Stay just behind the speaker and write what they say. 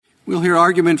We'll hear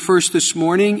argument first this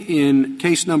morning in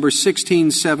case number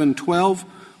 16712,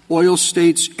 Oil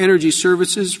States Energy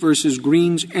Services versus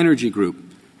Greens Energy Group.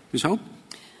 Ms. Hope?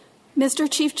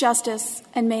 Mr. Chief Justice,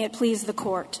 and may it please the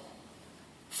Court,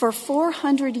 for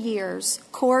 400 years,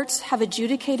 courts have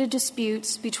adjudicated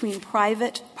disputes between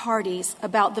private parties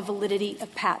about the validity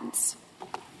of patents.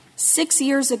 6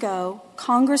 years ago,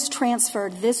 Congress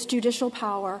transferred this judicial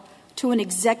power to an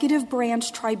executive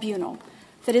branch tribunal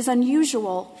that is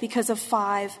unusual because of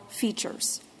 5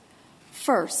 features.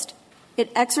 First,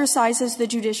 it exercises the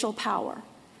judicial power.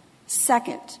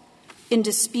 Second, in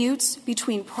disputes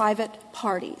between private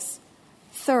parties.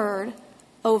 Third,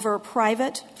 over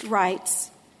private rights.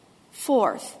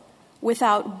 Fourth,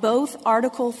 without both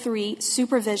Article III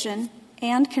supervision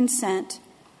and consent.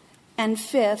 And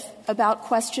fifth, about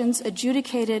questions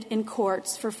adjudicated in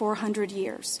courts for 400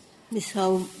 years. Ms.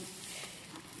 Hope,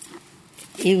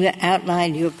 you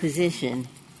outlined your position,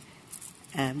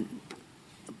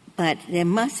 but there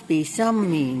must be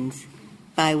some means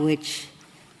by which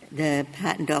the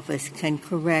Patent Office can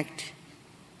correct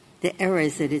the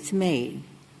errors that it's made,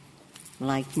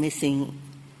 like missing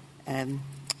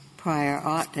prior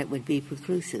art that would be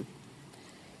preclusive.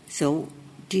 So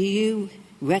do you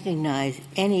recognize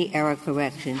any error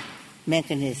correction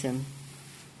mechanism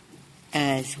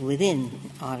as within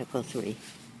Article III?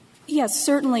 Yes,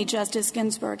 certainly, Justice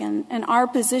Ginsburg. And our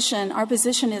position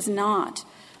is not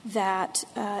that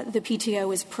the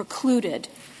PTO is precluded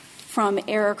from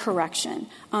error correction.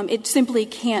 It simply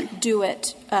can't do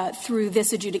it through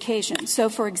this adjudication. So,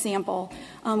 for example,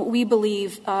 we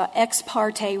believe ex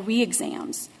parte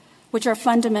re-exams, which are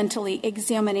fundamentally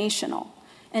examinational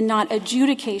and not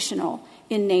adjudicational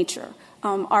in nature,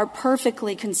 are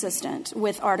perfectly consistent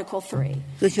with Article III.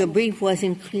 Because your brief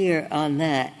wasn't clear on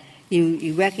that.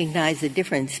 You recognize the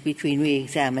difference between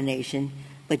re-examination,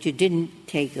 but you didn't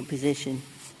take a position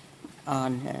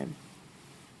on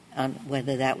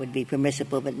whether that would be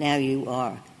permissible, but now you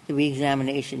are. The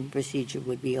re-examination procedure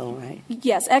would be all right.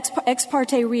 Yes, ex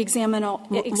parte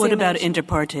re-examination. What about inter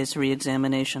partes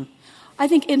re-examination? I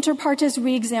think inter partes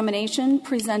re-examination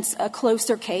presents a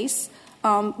closer case,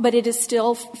 but it is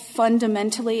still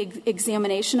fundamentally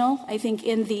examinational. I think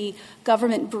in the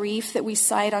government brief that we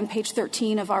cite on page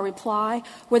 13 of our reply,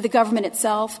 where the government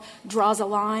itself draws a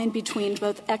line between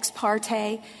both ex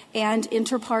parte and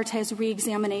inter partes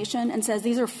re-examination and says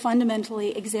these are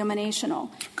fundamentally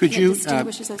examinational. Could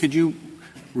you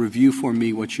review for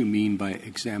me what you mean by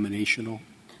examinational?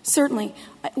 Certainly.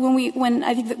 When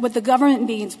I think that what the government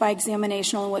means by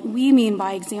examinational and what we mean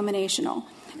by examinational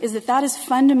is that is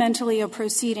fundamentally a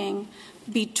proceeding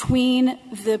between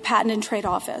the Patent and Trade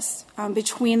Office,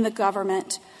 between the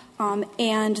government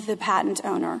and the patent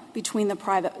owner, between the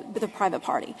private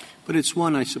party. But it's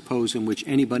one, I suppose, in which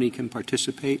anybody can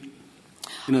participate?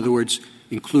 In other words,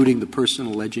 including the person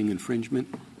alleging infringement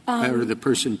or the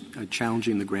person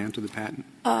challenging the grant of the patent?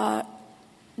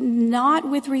 Not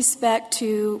with respect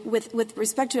to with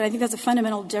respect to, I think that's a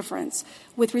fundamental difference.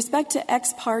 With respect to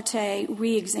ex parte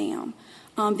re-exam,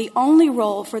 the only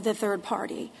role for the third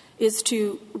party is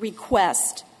to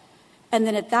request, and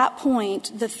then at that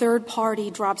point, the third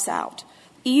party drops out.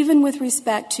 Even with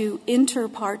respect to inter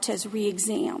partes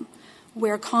re-exam,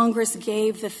 where Congress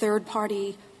gave the third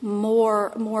party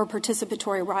more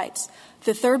participatory rights,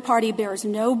 the third party bears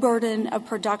no burden of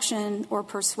production or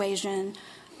persuasion.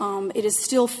 It is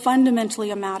still fundamentally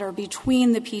a matter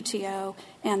between the PTO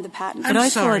and the patent.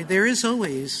 I'm sorry, there is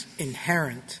always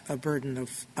inherent a burden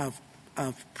of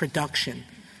production.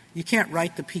 You can't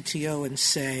write the PTO and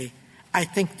say, I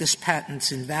think this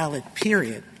patent's invalid,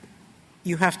 period.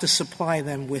 You have to supply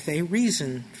them with a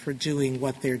reason for doing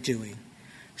what they're doing.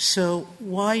 So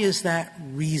why is that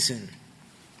reason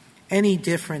any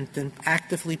different than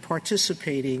actively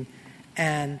participating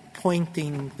and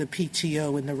pointing the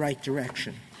PTO in the right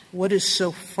direction? What is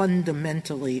so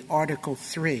fundamentally Article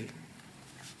III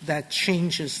that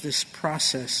changes this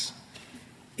process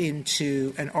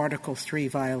into an Article III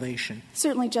violation?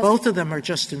 Certainly, Justice. Both of them are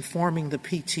just informing the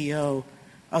PTO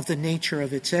of the nature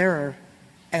of its error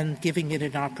and giving it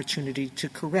an opportunity to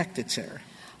correct its error.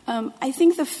 I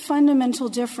think the fundamental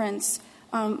difference,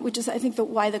 which is I think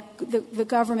why the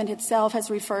government itself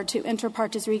has referred to inter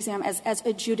partes re-exam as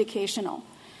adjudicational,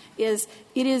 is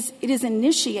it is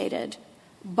initiated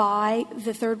by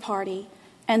the third party,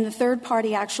 and the third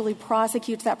party actually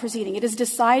prosecutes that proceeding. It is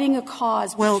deciding a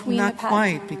cause between the patent owner. Well, not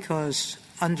quite, because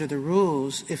under the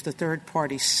rules, if the third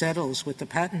party settles with the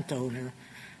patent owner,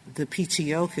 the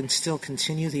PTO can still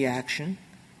continue the action,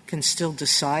 can still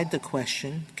decide the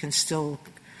question, can still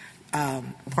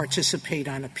participate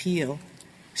on appeal.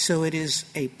 So it is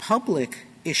a public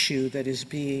issue that is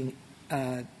being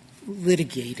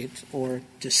litigated or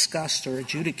discussed or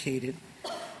adjudicated.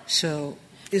 So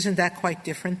isn't that quite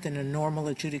different than a normal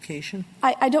adjudication?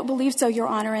 I don't believe so, Your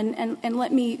Honor, and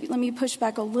let me push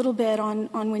back a little bit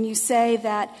on when you say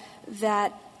that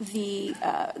the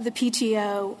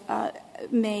PTO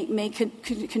may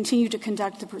continue to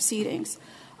conduct the proceedings.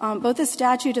 Both the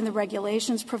statute and the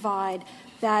regulations provide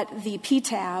that the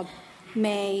PTAB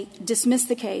may dismiss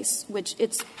the case, which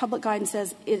its public guidance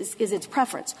says is its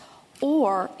preference,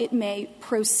 or it may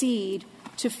proceed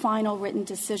to final written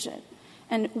decision.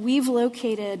 And we've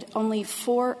located only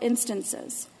 4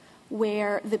 instances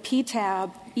where the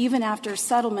PTAB, even after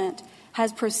settlement,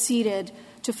 has proceeded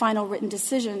to final written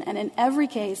decision. And in every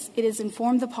case, it has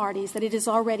informed the parties that it has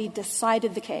already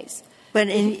decided the case. But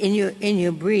in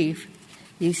your brief,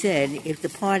 you said if the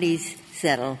parties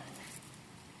settle,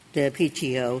 the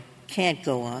PTO can't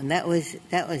go on. That was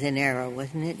an error,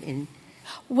 wasn't it?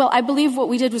 Well, I believe what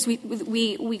we did was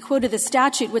we quoted the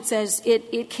statute, which says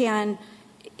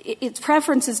its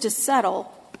preference is to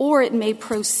settle, or it may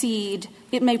proceed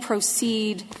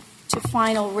to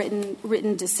final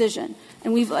written decision.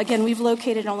 And we've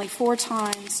located only 4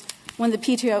 times when the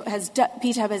PTAB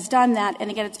has done that,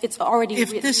 and again, it's already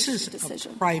if reached this is a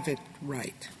decision. A private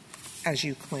right, as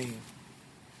you claim,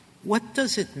 what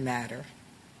does it matter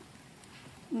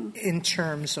in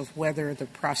terms of whether the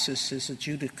process is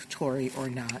adjudicatory or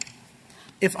not?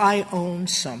 If I own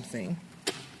something,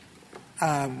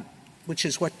 which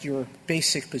is what your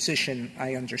basic position,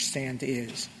 I understand,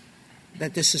 is,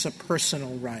 that this is a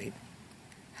personal right,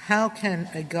 how can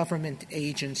a government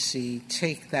agency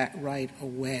take that right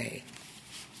away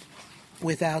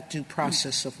without due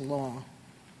process of law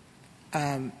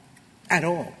at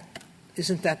all?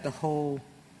 Isn't that the whole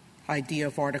idea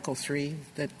of Article III,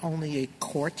 that only a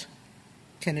court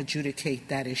can adjudicate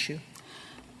that issue?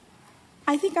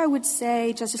 I think I would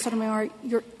say, Justice Sotomayor,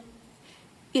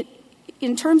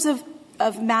 in terms of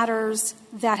matters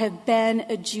that have been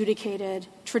adjudicated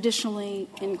traditionally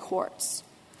in courts,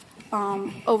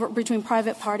 between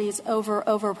private parties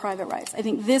over private rights. I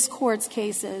think this Court's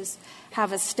cases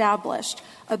have established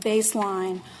a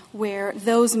baseline where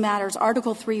those matters,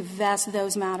 Article III vests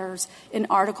those matters in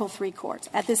Article III courts.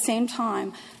 At the same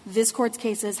time, this Court's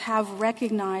cases have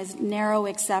recognized narrow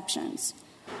exceptions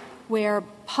where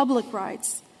public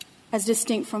rights, as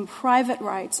distinct from private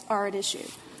rights, are at issue,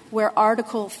 where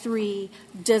Article III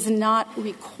does not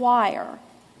require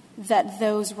that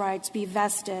those rights be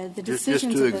vested. The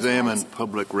decisions just to of those examine rights.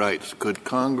 Public rights, could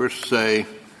Congress say,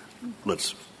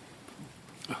 let's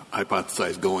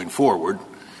hypothesize going forward,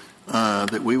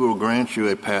 that we will grant you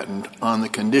a patent on the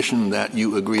condition that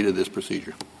you agree to this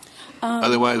procedure?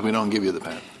 Otherwise, we don't give you the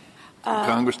patent. Could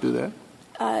Congress do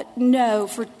that? No,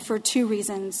 for 2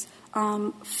 reasons.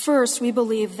 First, we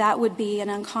believe that would be an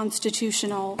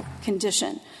unconstitutional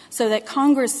condition, so that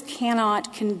Congress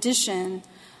cannot condition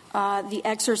the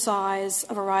exercise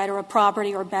of a right or a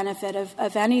property or benefit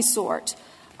of any sort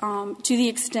to the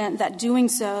extent that doing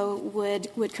so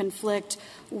would conflict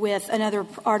with another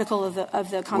article of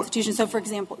the Constitution. So, for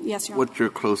example, yes, Your Honor. What's your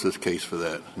closest case for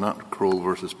that? Not Kroll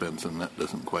versus Benson. That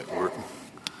doesn't quite work.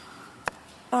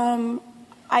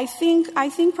 I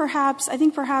think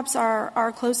perhaps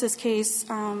our closest case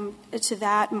to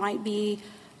that might be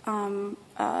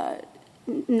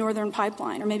Northern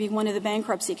Pipeline, or maybe one of the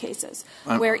bankruptcy cases,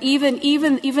 where even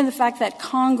the fact that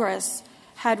Congress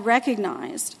had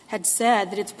recognized, had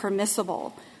said that it's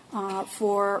permissible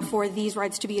for these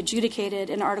rights to be adjudicated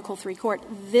in Article III court,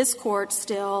 this Court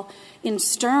still, in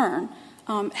Stern,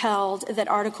 held that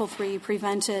Article III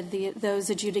prevented those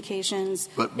adjudications.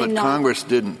 But Congress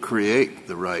didn't create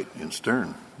the right in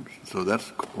Stern, so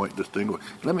that's quite distinguished.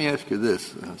 Let me ask you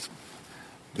this. It's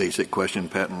a basic question.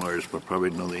 Patent lawyers will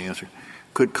probably know the answer.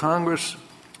 Could Congress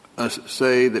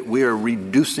say that we are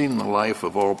reducing the life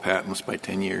of all patents by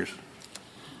 10 years?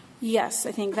 Yes,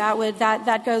 I think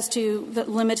that goes to the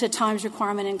limited times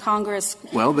requirement in Congress.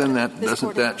 Well, then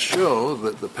doesn't that show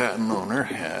that the patent owner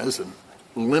has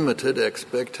limited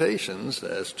expectations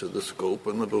as to the scope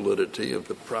and the validity of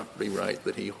the property right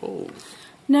that he holds?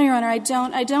 No, Your Honor, I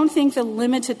don't think the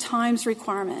limited times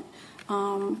requirement,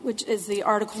 which is the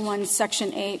Article I,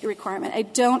 Section 8 requirement, I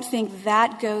don't think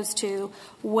that goes to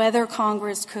whether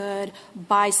Congress could,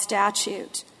 by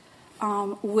statute,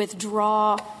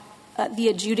 withdraw the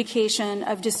adjudication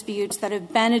of disputes that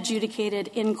have been adjudicated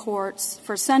in courts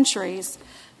for centuries,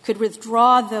 could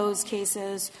withdraw those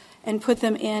cases and put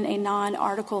them in a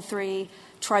non-Article III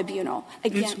tribunal.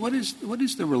 Again, what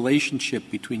is the relationship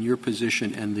between your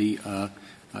position and the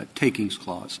takings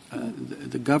clause?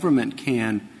 The government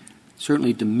can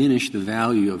certainly diminish the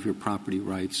value of your property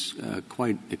rights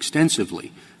quite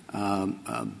extensively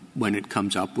when it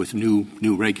comes up with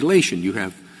new regulation. You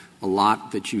have a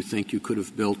lot that you think you could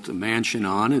have built a mansion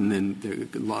on, and then the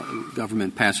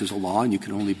government passes a law and you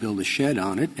can only build a shed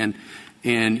on it.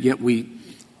 And yet we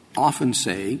often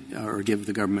say, or give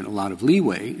the government a lot of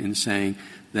leeway in saying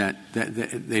that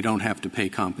they don't have to pay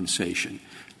compensation.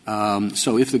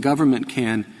 So if the government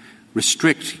can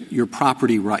restrict your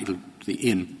property right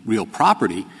in real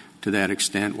property to that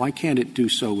extent, why can't it do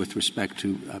so with respect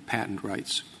to patent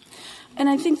rights? And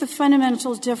I think the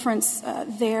fundamental difference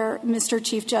there, Mr.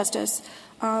 Chief Justice,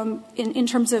 in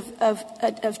terms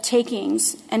of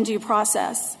takings and due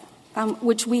process,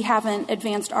 which we haven't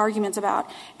advanced arguments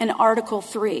about, and Article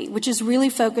 3, which is really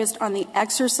focused on the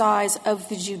exercise of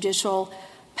the judicial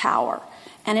power.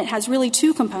 And it has really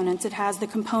two components. It has the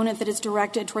component that is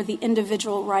directed toward the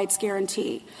individual rights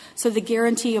guarantee, so the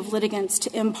guarantee of litigants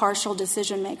to impartial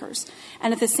decision makers,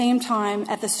 and at the same time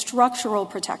at the structural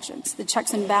protections, the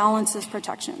checks and balances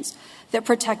protections that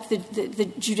protect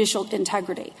the judicial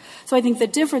integrity. So I think the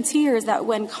difference here is that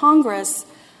when Congress,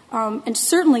 and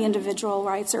certainly individual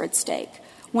rights are at stake,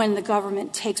 when the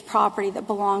government takes property that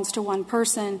belongs to one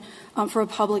person for a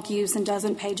public use and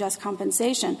doesn't pay just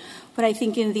compensation. But I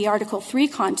think in the Article 3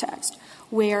 context,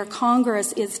 where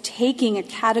Congress is taking a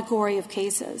category of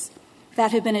cases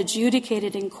that have been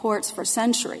adjudicated in courts for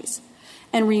centuries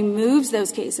and removes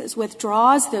those cases,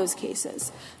 withdraws those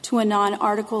cases to a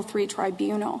non-Article 3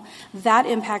 tribunal, that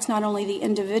impacts not only the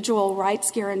individual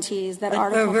rights guarantees that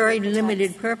Article 3 for a very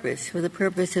limited purpose, for the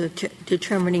purpose of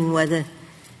determining whether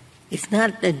it's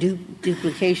not a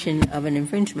duplication of an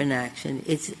infringement action.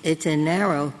 It's a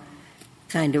narrow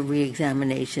kind of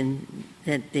reexamination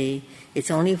that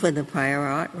it's only for the prior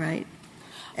art, right?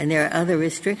 And there are other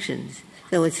restrictions.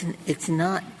 So it's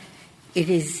not — it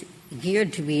is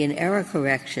geared to be an error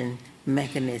correction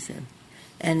mechanism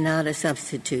and not a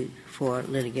substitute for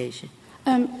litigation.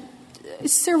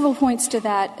 Several points to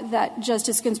that,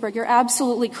 Justice Ginsburg. You're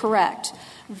absolutely correct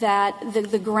that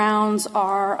the grounds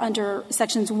are under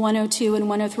Sections 102 and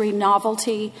 103,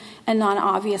 novelty and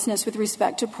non-obviousness with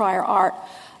respect to prior art.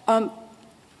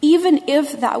 Even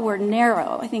if that were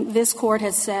narrow, I think this Court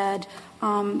has said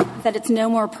that it's no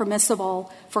more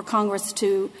permissible for Congress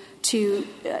to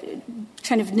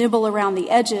kind of nibble around the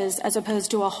edges as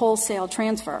opposed to a wholesale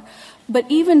transfer. But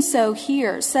even so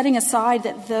here, setting aside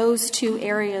that those two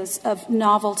areas of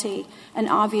novelty and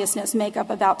obviousness make up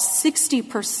about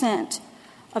 60%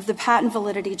 of the patent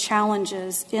validity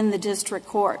challenges in the district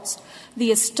courts, the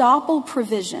estoppel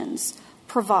provisions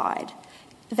provide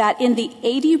that in the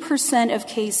 80% of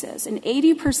cases, in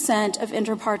 80% of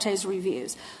inter partes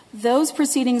reviews, those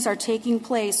proceedings are taking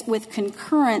place with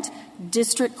concurrent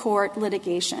district court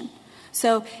litigation.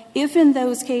 So if in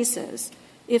those cases,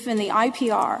 if in the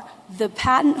IPR, the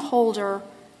patent holder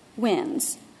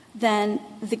wins, then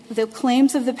the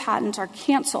claims of the patent are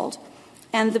canceled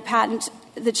and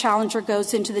the challenger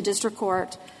goes into the district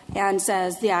court and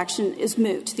says the action is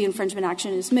moot, the infringement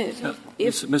action is moot.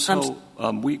 Ms. Ho,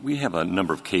 we have a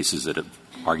number of cases that have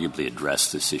arguably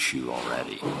addressed this issue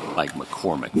already, like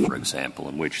McCormick, for example,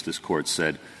 in which this Court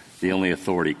said the only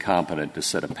authority competent to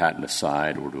set a patent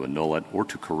aside or to annul it or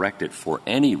to correct it for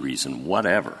any reason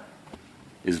whatever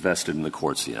is vested in the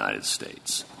courts of the United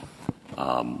States.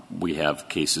 We have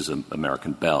cases of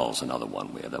American Bell's, another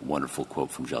one. We have that wonderful quote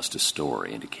from Justice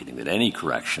Story indicating that any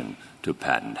correction to a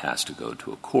patent has to go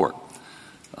to a court.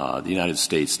 The United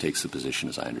States takes the position,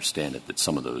 as I understand it, that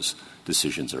some of those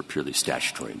decisions are purely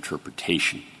statutory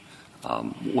interpretation.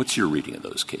 What's your reading of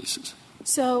those cases?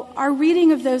 So our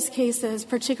reading of those cases,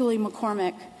 particularly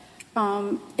McCormick,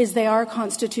 is they are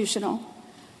constitutional.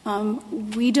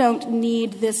 We don't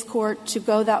need this Court to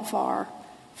go that far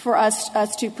for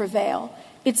us to prevail.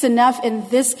 It's enough in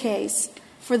this case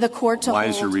for the Court to Why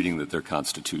hold. is your reading that they're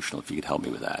constitutional, if you could help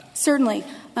me with that? Certainly.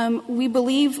 We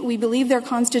believe they're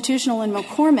constitutional in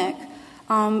McCormick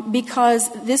because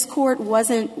this Court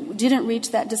didn't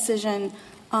reach that decision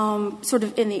sort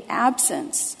of in the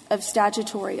absence of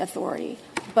statutory authority,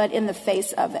 but in the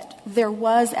face of it. There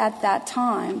was at that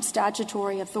time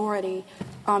statutory authority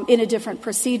in a different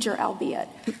procedure, albeit,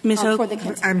 for the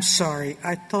case. I'm sorry.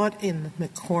 I thought in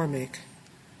McCormick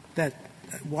that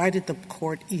why did the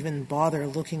Court even bother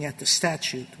looking at the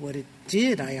statute? What it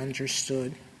did, I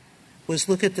understood, was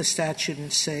look at the statute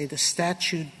and say the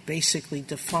statute basically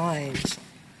defines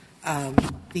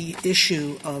the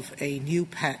issue of a new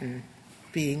patent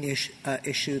being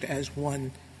issued as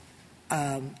one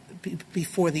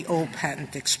before the old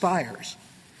patent expires.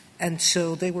 And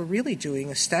so they were really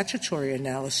doing a statutory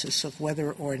analysis of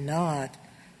whether or not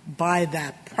by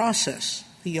that process,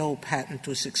 the old patent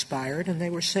was expired, and they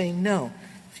were saying, no,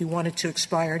 if you want it to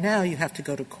expire now, you have to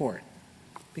go to court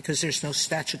because there's no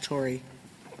statutory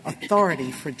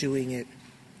authority for doing it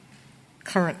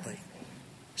currently.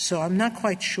 So I'm not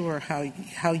quite sure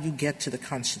how you get to the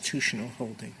constitutional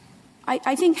holding.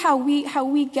 I think how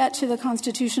we get to the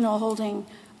constitutional holding,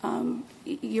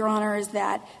 Your Honor, is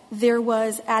that there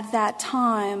was at that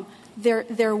time there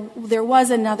was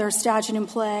another statute in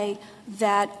play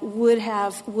that would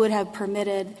have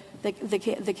permitted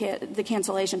the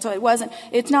cancellation. So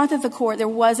it's not that there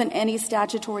wasn't any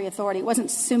statutory authority. It wasn't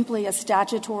simply a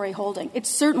statutory holding. It's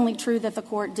certainly true that the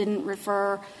court didn't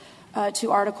refer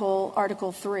to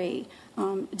Article 3.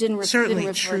 Didn't refer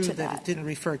to that. It didn't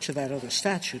refer to that other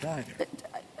statute either.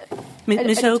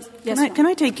 Ms. Hope, yes, can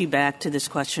I take you back to this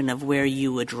question of where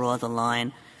you would draw the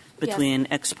line between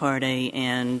ex parte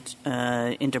and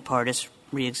inter partes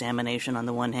reexamination on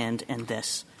the one hand and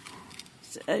this?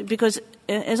 Because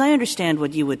as I understand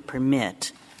what you would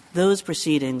permit, those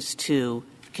proceedings, too,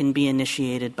 can be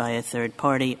initiated by a third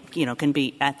party, can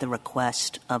be at the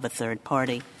request of a third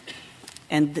party.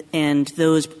 And in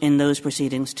those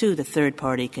proceedings, too, the third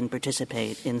party can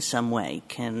participate in some way,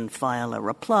 can file a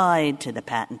reply to the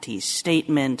patentee's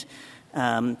statement,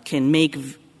 can make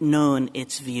known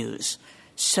its views.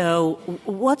 So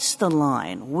what's the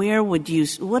line?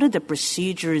 What are the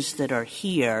procedures that are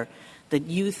here that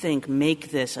you think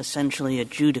make this essentially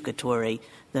adjudicatory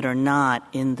that are not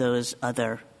in those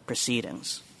other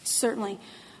proceedings? Certainly.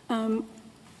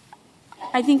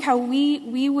 I think how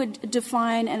we would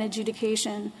define an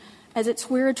adjudication as it's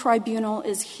where a tribunal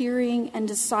is hearing and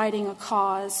deciding a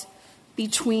cause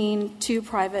between two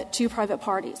private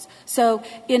parties. So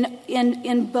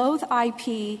in both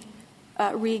IP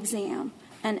reexam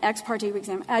and ex parte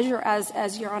reexam,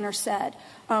 as Your Honor said,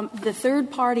 the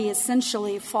third party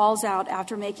essentially falls out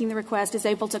after making the request, is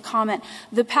able to comment.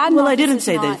 The patent Well, office I didn't is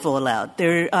say not, they fall out.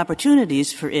 There are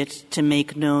opportunities for it to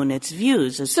make known its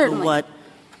views as Certainly. to what.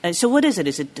 So what is it?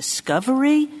 Is it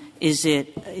discovery? Is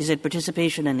it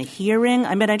participation in a hearing?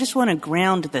 I mean, I just want to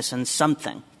ground this in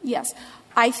something. Yes.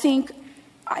 I think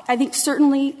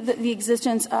certainly the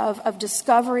existence of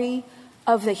discovery,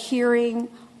 of the hearing,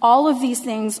 all of these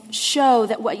things show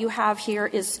that what you have here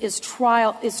is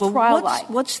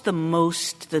trial-like. What's the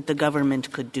most that the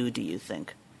government could do, do you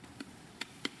think?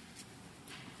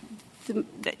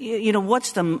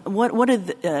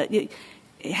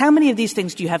 How many of these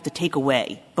things do you have to take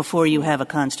away before you have a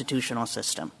constitutional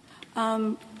system?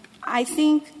 I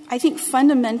think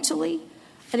fundamentally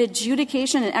an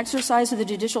adjudication and exercise of the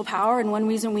judicial power, and one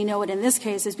reason we know it in this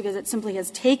case is because it simply has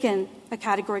taken a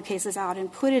category of cases out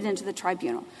and put it into the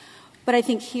tribunal. But I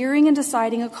think hearing and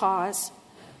deciding a cause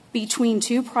between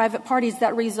two private parties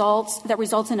that results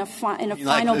in a final like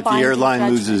binding if the airline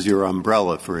judgment. loses your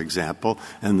umbrella, for example,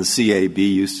 and the CAB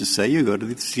used to say, you go to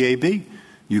the CAB.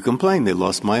 You complain, they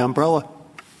lost my umbrella.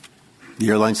 The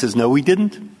airline says, no, we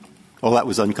didn't. Oh, that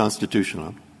was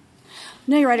unconstitutional.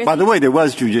 No, you're right. By the way, there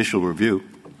was judicial review,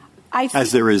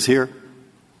 as there is here.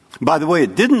 By the way,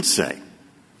 it didn't say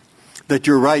that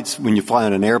your rights when you fly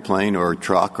on an airplane or a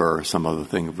truck or some other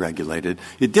thing regulated,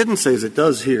 it didn't say, as it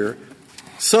does here,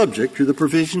 subject to the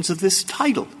provisions of this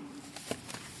title.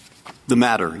 The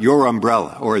matter, your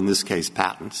umbrella, or in this case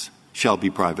patents, shall be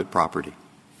private property.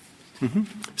 Mm-hmm.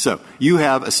 So you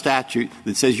have a statute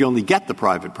that says you only get the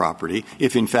private property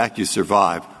if, in fact, you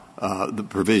survive the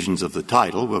provisions of the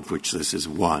title, of which this is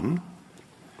one.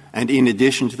 And in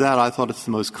addition to that, I thought it's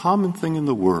the most common thing in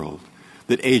the world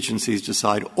that agencies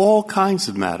decide all kinds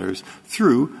of matters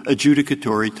through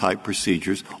adjudicatory-type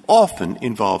procedures, often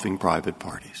involving private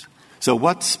parties. So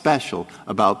what's special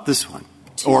about this one?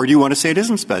 Or do you want to say it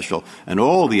isn't special and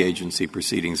all the agency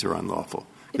proceedings are unlawful?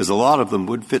 Because a lot of them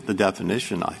would fit the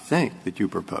definition, I think, that you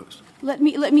propose. Let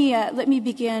me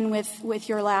begin with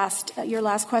your last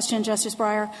question, Justice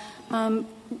Breyer.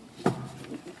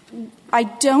 I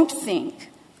don't think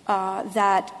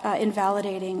that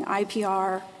invalidating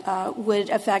IPR would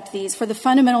affect these for the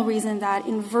fundamental reason that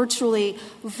in virtually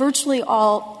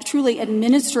all truly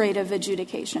administrative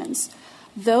adjudications,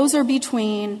 those are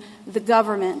between the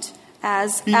government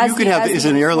as is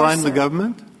an airline the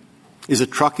government? Is a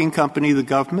trucking company the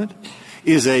government?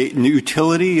 Is a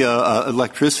utility,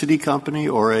 electricity company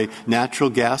or a natural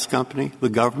gas company the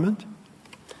government?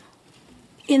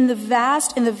 In the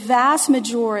vast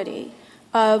majority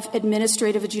of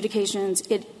administrative adjudications,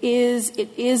 it is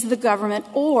the government,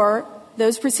 or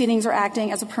those proceedings are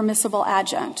acting as a permissible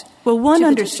adjunct. Well, one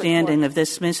understanding of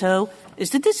this, Ms. Ho,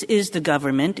 is that this is the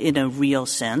government in a real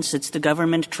sense. It's the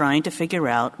government trying to figure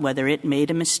out whether it made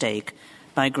a mistake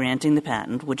by granting the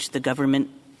patent, which the government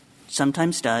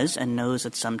sometimes does and knows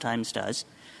it sometimes does.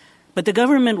 But the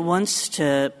government wants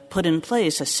to put in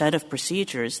place a set of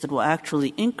procedures that will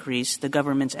actually increase the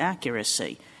government's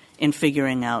accuracy in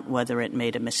figuring out whether it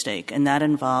made a mistake. And that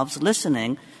involves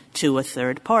listening to a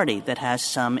third party that has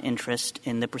some interest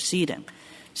in the proceeding.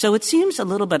 So it seems a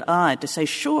little bit odd to say,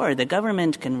 sure, the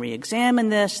government can reexamine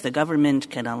this, the government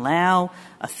can allow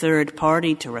a third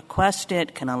party to request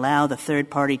it, can allow the third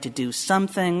party to do some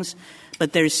things,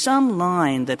 but there's some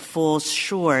line that falls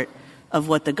short of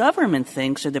what the government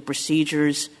thinks are the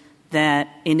procedures that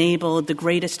enable the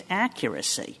greatest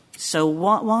accuracy. So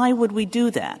why would we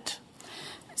do that?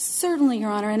 Certainly,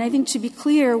 Your Honor. And I think to be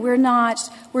clear,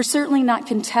 we're certainly not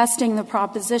contesting the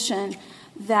proposition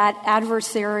that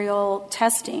adversarial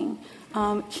testing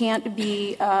can't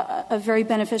be a very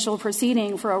beneficial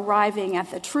proceeding for arriving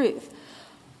at the truth.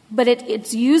 But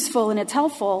it's useful and it's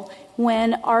helpful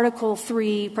when Article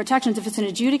III protections, if it's an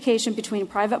adjudication between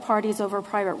private parties over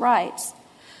private rights.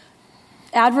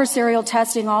 Adversarial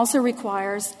testing also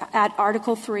requires, at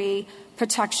Article III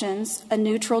protections, a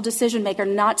neutral decision maker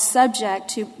not subject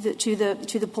to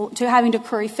having to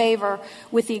curry favor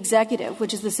with the executive,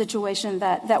 which is the situation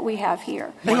that we have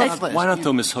here. Why not,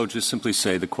 though, Ms. Ho, just simply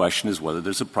say the question is whether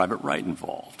there's a private right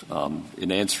involved?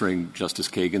 In answering Justice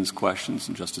Kagan's questions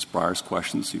and Justice Breyer's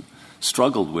questions, you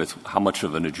struggled with how much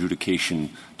of an adjudication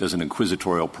does an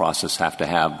inquisitorial process have to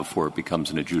have before it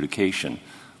becomes an adjudication.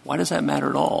 Why does that matter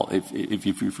at all? If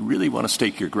you really want to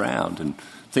stake your ground and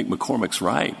think McCormick's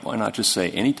right, why not just say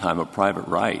any time a private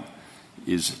right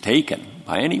is taken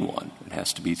by anyone, it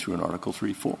has to be through an Article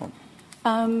III forum?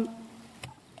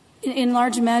 In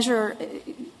large measure,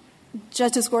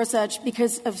 Justice Gorsuch,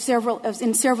 because of several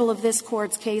of this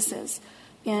Court's cases,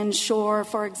 in Shore,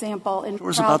 for example.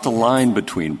 Shore's about the line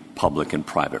between public and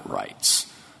private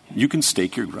rights. You can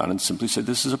stake your ground and simply say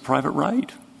this is a private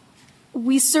right.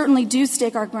 We certainly do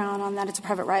stake our ground on that it's a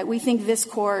private right. We think this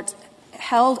Court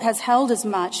has held as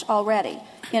much already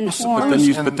in Horn.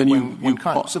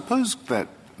 Suppose that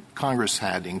Congress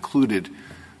had included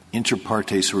inter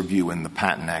partes review in the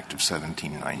Patent Act of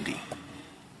 1790.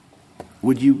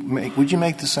 Would you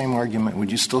make the same argument?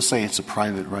 Would you still say it's a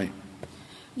private right?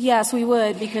 Yes, we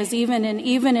would, because even in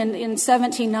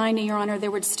 1790, Your Honor, there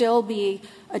would still be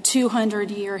a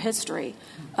 200-year history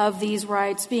of these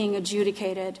rights being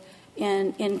adjudicated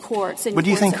in courts. But do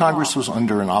you think Congress was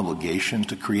under an obligation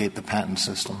to create the patent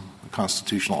system, a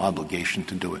constitutional obligation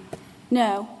to do it?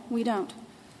 No, we don't.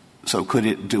 So could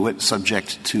it do it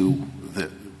subject to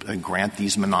grant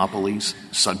these monopolies,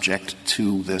 subject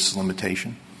to this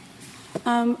limitation?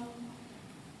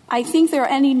 I think there are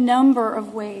any number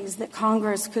of ways that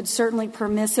Congress could certainly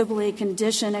permissibly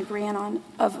condition a grant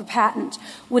of a patent.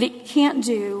 What it can't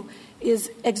do is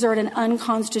exert an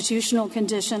unconstitutional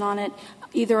condition on it,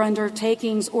 either under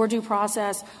takings or due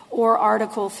process or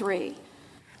Article III.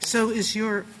 So is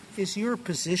your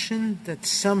position that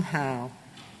somehow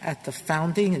at the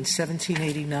founding in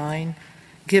 1789,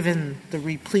 given the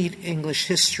replete English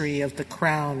history of the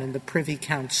Crown and the Privy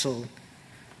Council,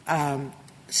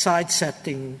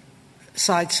 sidestepping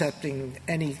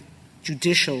any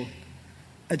judicial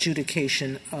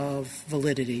adjudication of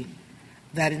validity,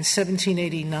 that in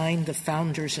 1789 the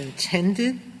founders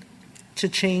intended to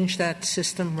change that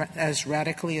system as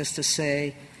radically as to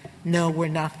say, no, we're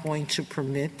not going to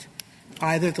permit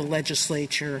either the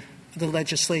legislature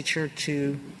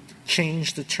to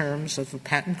change the terms of a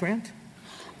patent grant?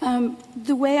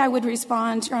 The way I would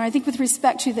respond, I think with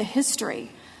respect to the history,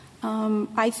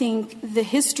 I think the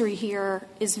history here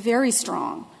is very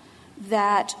strong,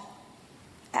 that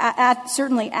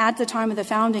certainly at the time of the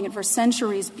founding and for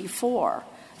centuries before,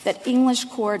 that English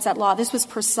courts at law, this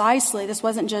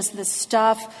wasn't just the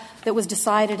stuff that was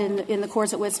decided in the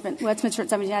courts at Westminster in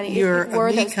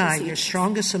 1790. Your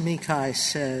strongest amici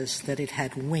says that it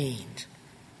had waned.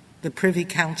 The Privy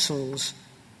Council's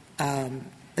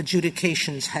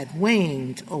adjudications had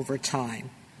waned over time,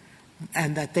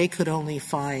 and that they could only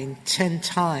find 10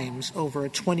 times over a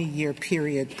 20-year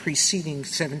period preceding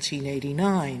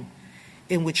 1789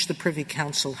 in which the Privy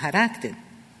Council had acted.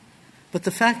 But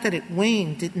the fact that it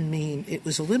waned didn't mean it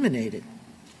was eliminated.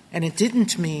 And it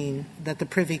didn't mean that the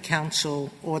Privy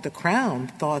Council or the Crown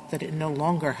thought that it no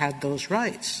longer had those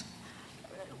rights.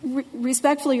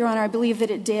 Respectfully, Your Honor, I believe that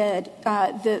it did.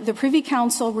 The Privy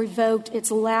Council revoked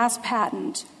its last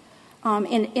patent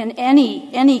in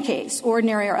any case,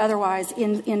 ordinary or otherwise,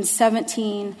 in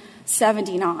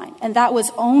 1779. And that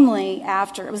was only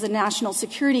after, it was a national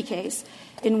security case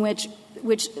in which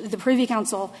the Privy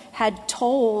Council had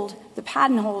told the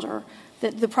patent holder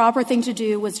that the proper thing to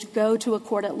do was to go to a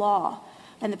court at law.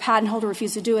 and the patent holder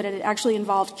refused to do it, and it actually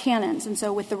involved cannons. And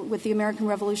so with the American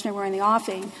Revolutionary War in the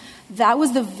offing, that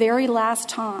was the very last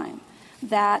time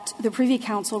that the Privy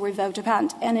Council revoked a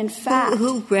patent. And in fact,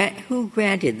 who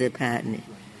granted the patent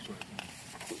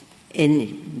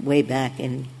way back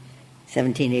in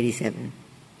 1787,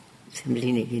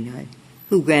 1789?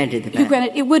 Who granted the patent? Who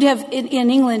granted? It would have in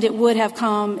England. It would have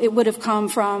come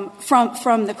from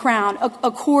the Crown,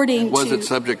 according to. Was it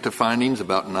subject to findings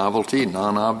about novelty,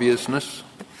 non-obviousness?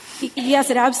 Yes,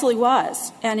 it absolutely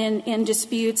was. And in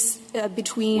disputes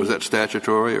between. Was that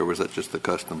statutory or was that just the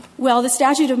custom? Well, the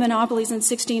statute of monopolies in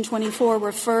 1624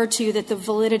 referred to that the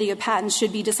validity of patents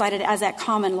should be decided as at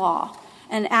common law.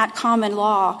 And at common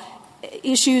law,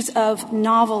 issues of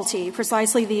novelty,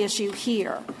 precisely the issue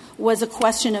here, was a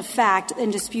question of fact,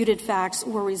 and disputed facts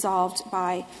were resolved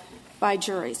by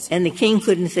juries. And the king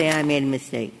couldn't say, I made a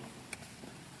mistake?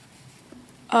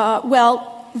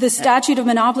 Well, the statute of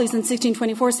monopolies in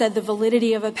 1624 said the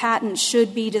validity of a patent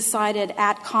should be decided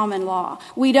at common law.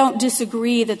 We don't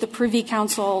disagree that the Privy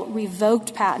Council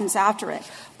revoked patents after it,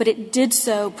 but it did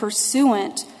so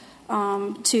pursuant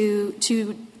to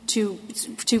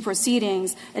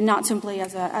proceedings and not simply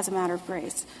as a matter of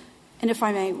grace. And if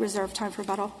I may reserve time for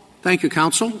rebuttal. Thank you,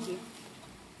 counsel. Thank you.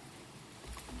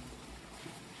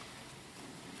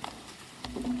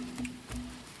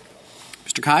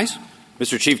 Mr. Keyes?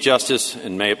 Mr. Chief Justice,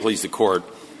 and may it please the Court,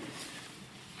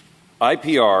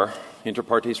 IPR, inter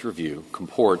partes review,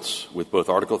 comports with both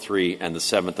Article III and the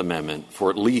Seventh Amendment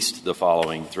for at least the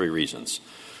following three reasons.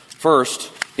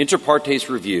 First, inter partes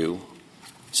review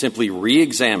simply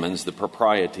re-examines the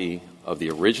propriety of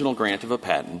the original grant of a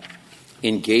patent,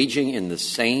 engaging in the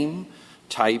same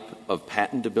type of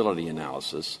patentability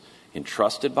analysis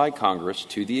entrusted by Congress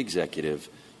to the executive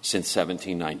since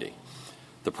 1790.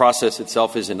 The process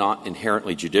itself is not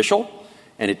inherently judicial,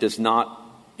 and it does not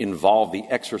involve the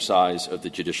exercise of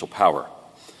the judicial power.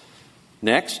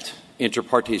 Next, inter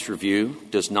partes review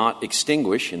does not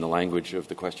extinguish, in the language of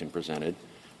the question presented,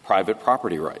 private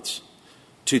property rights.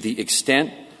 To the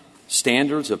extent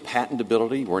standards of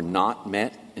patentability were not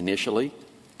met initially,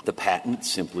 the patent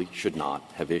simply should not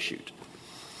have issued.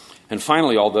 And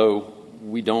finally, although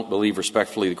we don't believe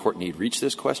respectfully the Court need reach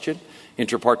this question,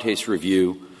 inter partes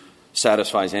review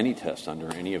satisfies any test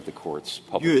under any of the Court's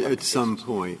public At some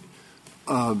point,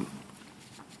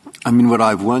 what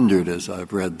I've wondered as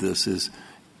I've read this is,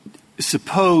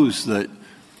 suppose that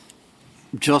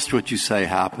just what you say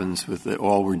happens with it,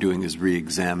 all we're doing is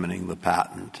re-examining the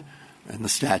patent, and the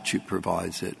statute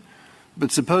provides it.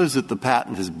 But suppose that the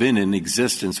patent has been in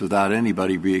existence without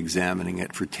anybody re-examining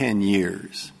it for 10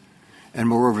 years, and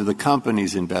moreover, the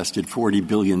company's invested $40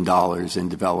 billion in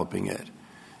developing it.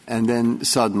 And then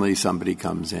suddenly somebody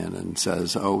comes in and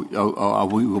says,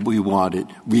 we want it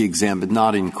re-examined,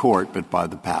 not in court, but by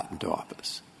the patent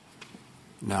office.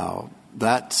 Now,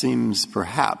 that seems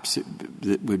perhaps it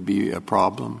would be a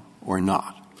problem or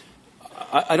not.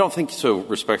 I don't think so,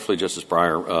 respectfully, Justice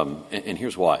Breyer, and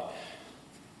here's why.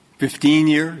 15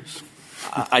 years?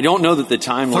 I don't know that the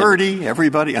time 30,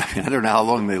 everybody? I don't know how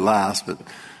long they last, but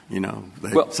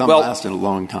some last in a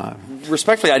long time.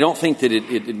 Respectfully, I don't think that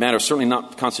it matters, certainly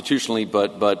not constitutionally,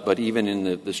 but even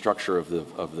in the structure of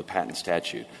the patent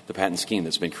statute, the patent scheme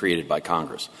that's been created by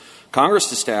Congress.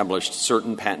 Congress established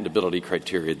certain patentability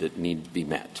criteria that need to be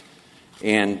met.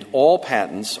 And all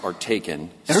patents are taken.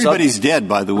 Everybody's dead,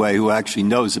 by the way, who actually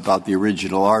knows about the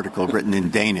original article written in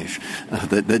Danish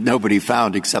that nobody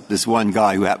found except this one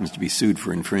guy who happens to be sued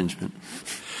for infringement.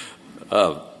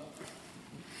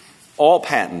 All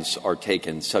patents are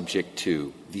taken subject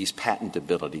to these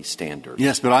patentability standards.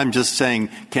 Yes, but I'm just saying,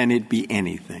 can it be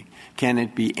anything? Can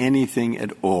it be anything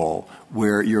at all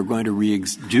where you're going to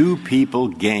do people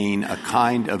gain a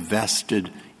kind of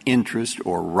vested interest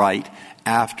or right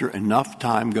after enough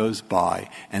time goes by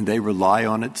and they rely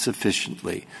on it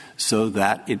sufficiently so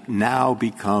that it now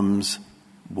becomes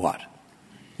what?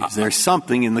 Is there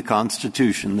something in the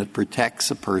Constitution that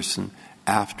protects a person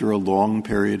after a long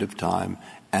period of time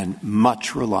and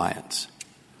much reliance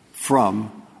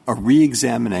from a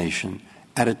re-examination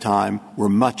at a time where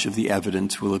much of the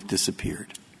evidence will have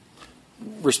disappeared?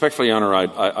 Respectfully, Your Honor,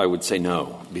 I would say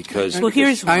no, because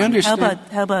here's I understand.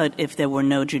 How about if there were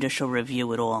no judicial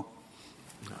review at all?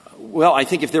 Well, I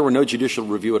think if there were no judicial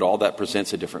review at all, that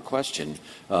presents a different question.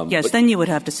 Then you would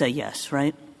have to say yes,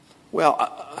 right? Well,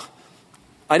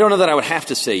 I don't know that I would have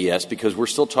to say yes, because we're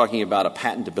still talking about a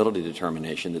patentability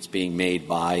determination that's being made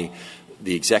by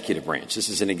the executive branch. This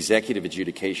is an executive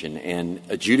adjudication, and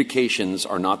adjudications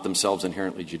are not themselves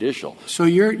inherently judicial. So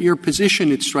your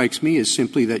position, it strikes me, is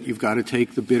simply that you've got to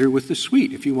take the bitter with the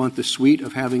sweet. If you want the sweet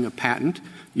of having a patent,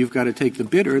 you've got to take the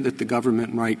bitter that the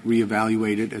government might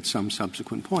reevaluate it at some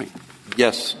subsequent point.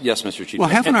 Yes, Mr. Chief. Well,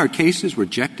 haven't our cases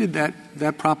rejected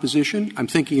that proposition? I'm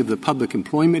thinking of the public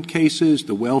employment cases,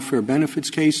 the welfare benefits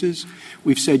cases.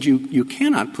 We've said you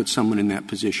cannot put someone in that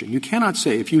position. You cannot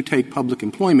say, if you take public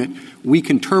employment, we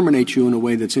can terminate you in a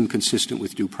way that's inconsistent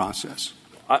with due process.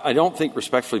 I don't think,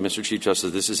 respectfully, Mr. Chief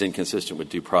Justice, this is inconsistent with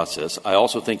due process. I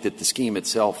also think that the scheme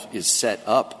itself is set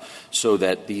up so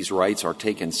that these rights are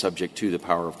taken subject to the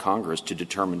power of Congress to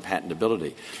determine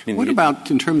patentability. What about,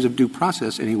 in terms of due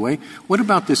process anyway, what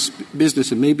about this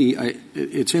business, and maybe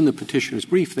it's in the petitioner's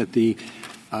brief, that the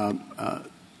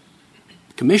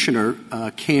commissioner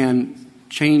can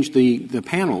change the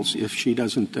panels if she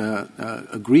doesn't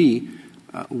agree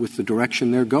with the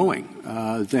direction they're going,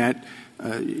 that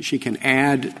she can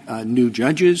add new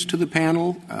judges to the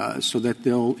panel so that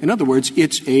they'll – in other words,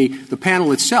 the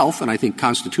panel itself, and I think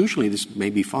constitutionally this may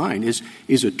be fine,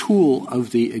 is a tool of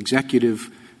the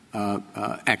executive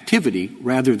activity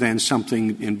rather than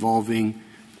something involving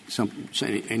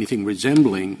anything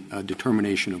resembling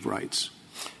determination of rights.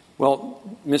 Well,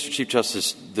 Mr. Chief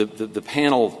Justice, the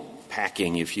panel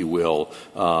packing, if you will,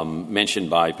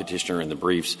 mentioned by petitioner in the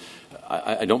briefs,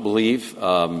 I don't believe,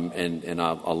 and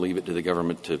I'll leave it to the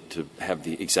government to have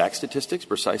the exact statistics,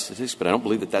 precise statistics, but I don't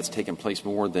believe that that's taken place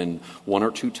more than one or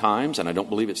two times, and I don't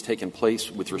believe it's taken place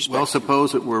with respect Well,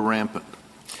 suppose it were rampant.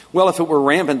 Well, if it were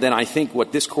rampant, then I think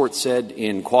what this Court said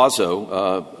in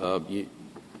Quazzo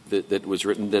that was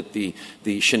written, that the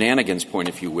shenanigans point,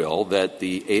 if you will, that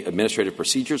the Administrative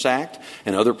Procedures Act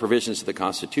and other provisions of the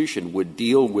Constitution would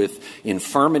deal with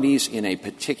infirmities in a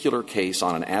particular case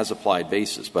on an as-applied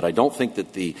basis. But I don't think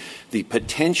that the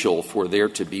potential for there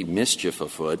to be mischief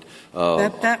afoot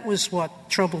That was what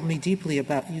troubled me deeply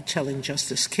about you telling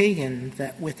Justice Kagan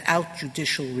that without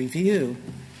judicial review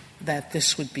that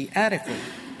this would be adequate.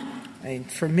 I mean,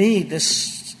 for me,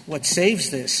 what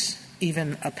saves this,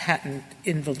 even a patent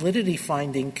invalidity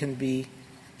finding can be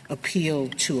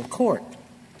appealed to a court.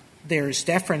 There is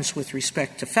deference with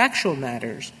respect to factual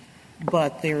matters,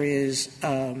 but there is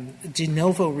de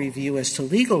novo review as to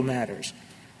legal matters.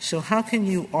 So how can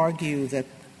you argue that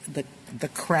the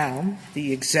Crown,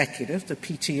 the executive, the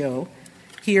PTO,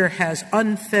 here has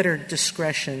unfettered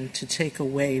discretion to take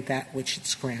away that which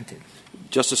it's granted?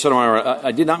 Justice Sotomayor,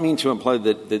 I did not mean to imply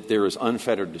that there is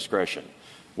unfettered discretion.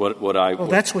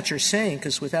 That's what you're saying,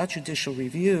 because without judicial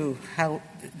review,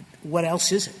 what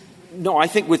else is it? No, I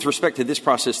think with respect to this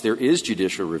process, there is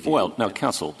judicial review. Well, now,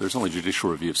 counsel, there's only judicial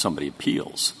review if somebody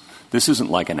appeals. This isn't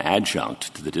like an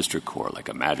adjunct to the district court, like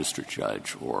a magistrate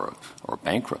judge or a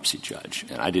bankruptcy judge.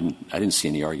 And I didn't see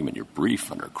any argument in your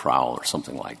brief under Crowell or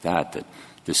something like that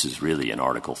this is really an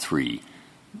Article III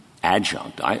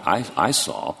adjunct. I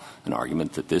saw an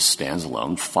argument that this stands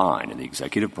alone fine in the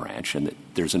executive branch and that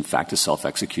there's, in fact, a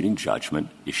self-executing judgment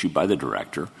issued by the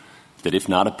director that, if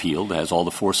not appealed, has all the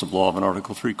force of law of an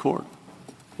Article III court.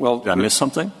 Well, did I miss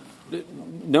something?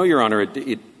 No, Your Honor.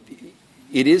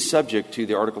 It is subject to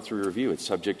the Article III review. It's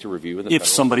subject to review in the if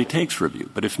somebody takes review.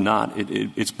 But if not,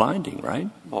 it's binding, right?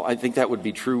 Well, I think that would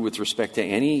be true with respect to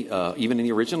any, even in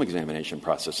the original examination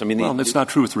process. I mean, it's not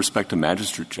true with respect to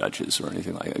magistrate judges or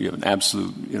anything like that. You have an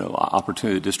absolute,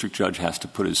 opportunity. The district judge has to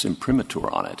put his imprimatur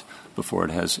on it before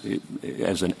it has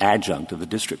as an adjunct of the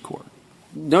district court.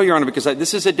 No, Your Honor, because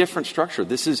this is a different structure.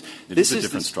 This is a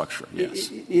different structure, yes.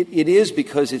 It is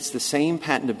because it's the same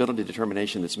patentability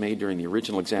determination that's made during the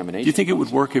original examination. Do you think it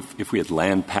would work if we had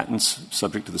land patents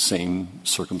subject to the same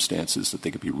circumstances, that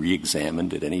they could be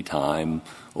reexamined at any time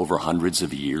over hundreds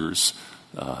of years,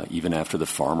 even after the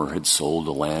farmer had sold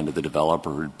the land to the developer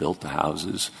who had built the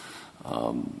houses,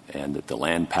 and that the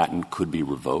land patent could be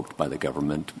revoked by the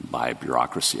government, by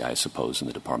bureaucracy, I suppose, in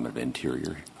the Department of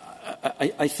Interior?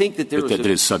 I think that there that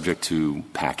is subject to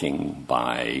packing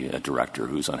by a director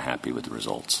who's unhappy with the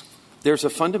results. There's a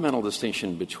fundamental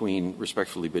distinction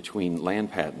respectfully between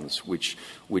land patents, which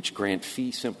grant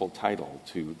fee simple title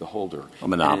to the holder, a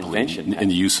monopoly in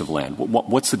the use of land.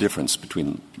 What's the difference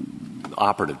between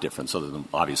operative difference, other than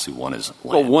obviously one is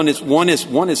land? Well, one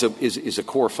is a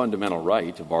core fundamental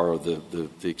right, to borrow the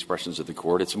expressions of the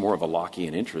court. It's more of a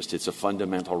Lockean interest. It's a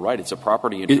fundamental right. It's a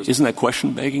property interest. Isn't that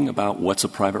question begging about what's a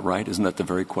private right? Isn't that the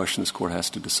very question this court has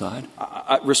to decide?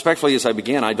 Respectfully, as I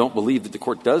began, I don't believe that the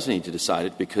court does need to decide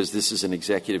it, because this this is an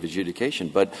executive adjudication.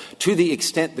 But to the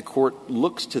extent the Court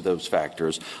looks to those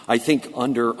factors, I think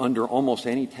under almost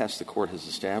any test the Court has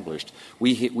established,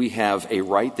 we have a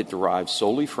right that derives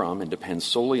solely from and depends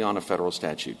solely on a Federal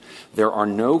statute. There are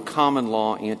no common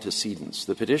law antecedents.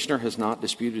 The petitioner has not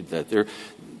disputed that.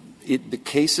 The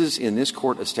cases in this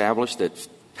Court establish that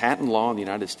patent law in the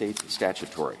United States is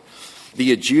statutory.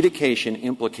 The adjudication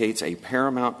implicates a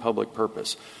paramount public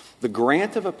purpose. The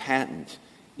grant of a patent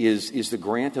is the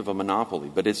grant of a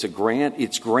monopoly, but it's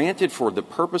granted for the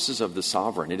purposes of the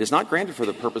sovereign. It is not granted for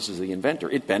the purposes of the inventor.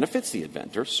 It benefits the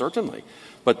inventor, certainly.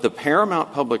 But the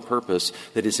paramount public purpose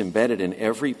that is embedded in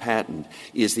every patent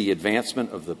is the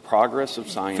advancement of the progress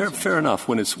of science. Fair enough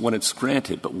when it's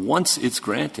granted. But once it's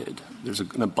granted, there's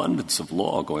an abundance of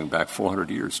law going back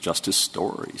 400 years. Justice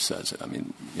Story says it. I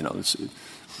mean, it's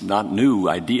not new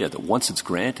idea that once it's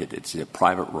granted, it's a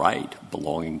private right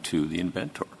belonging to the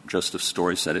inventor. Justice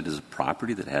Story said it is a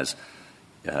property that has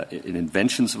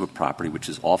inventions of a property which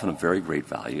is often of very great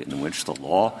value, in which the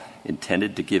law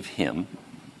intended to give him,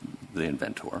 the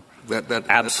inventor,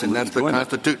 absolute enjoyment.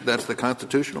 That's the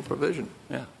constitutional provision.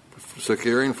 Yeah.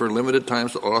 Securing for limited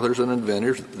times to authors and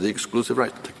inventors the exclusive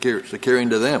right, securing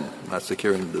to them, not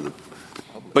securing to the.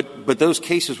 But those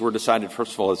cases were decided,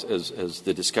 first of all, as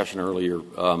the discussion earlier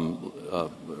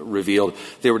revealed,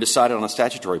 they were decided on a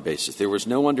statutory basis. There was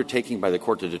no undertaking by the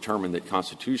Court to determine that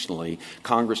constitutionally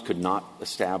Congress could not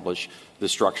establish the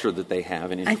structure that they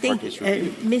have in inter partes review. I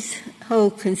think Ms. Ho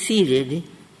conceded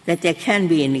that there can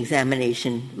be an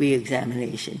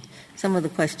re-examination. Some of the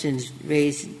questions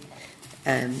raised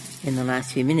in the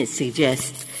last few minutes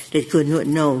suggest that could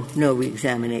no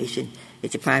re-examination.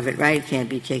 It's a private right, can't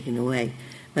be taken away.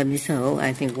 But Ms. Ho,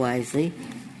 I think wisely,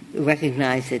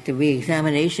 recognized that the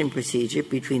re-examination procedure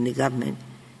between the government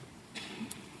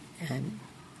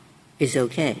is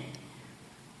okay.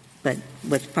 But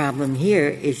what's the problem here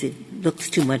is it looks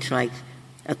too much like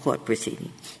a court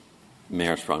proceeding. May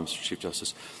I respond, Mr. Chief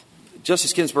Justice?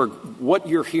 Justice Ginsburg, what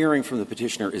you're hearing from the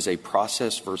petitioner is a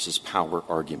process versus power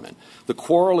argument. The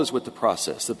quarrel is with the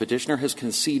process. The petitioner has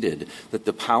conceded that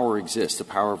the power exists, the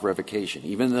power of revocation,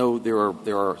 even though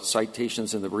there are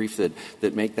citations in the brief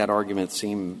that make that argument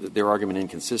their argument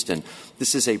inconsistent.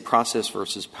 This is a process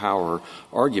versus power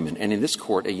argument. And in this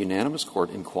Court, a unanimous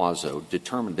Court in Quazzo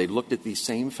determined, they looked at these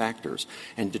same factors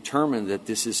and determined that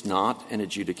this is not an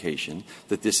adjudication,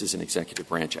 that this is an executive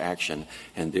branch action,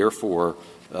 and therefore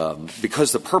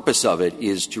because the purpose of it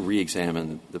is to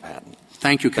re-examine the patent.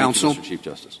 Thank you, counsel. Thank you, Mr. Chief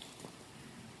Justice.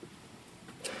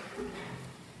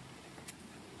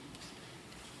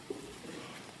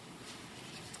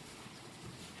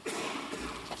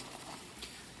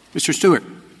 Mr. Stewart.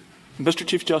 Mr.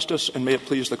 Chief Justice, and may it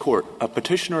please the Court, a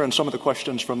petitioner and some of the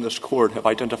questions from this Court have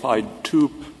identified two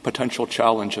potential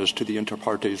challenges to the inter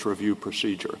partes review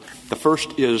procedure. The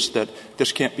first is that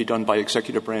this can't be done by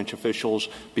executive branch officials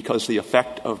because the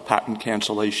effect of patent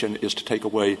cancellation is to take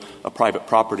away a private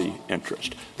property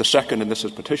interest. The second, and this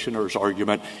is petitioner's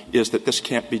argument, is that this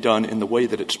can't be done in the way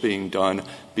that it's being done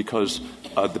because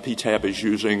the PTAB is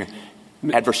using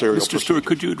adversarial Mr. Stewart,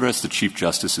 could you address the Chief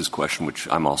Justice's question, which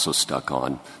I'm also stuck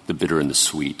on, the bitter and the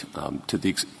sweet?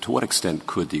 To what extent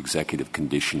could the executive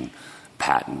condition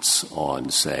patents on,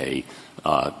 say,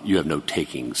 you have no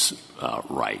takings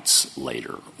rights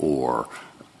later, or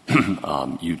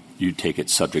you take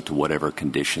it subject to whatever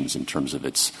conditions in terms of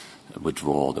its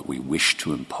withdrawal that we wish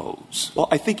to impose? Well,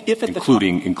 I think if at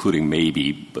including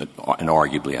maybe, but and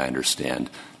arguably I understand,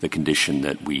 the condition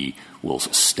that we will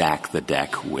stack the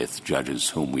deck with judges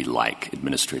whom we like,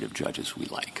 administrative judges we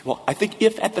like. Well, I think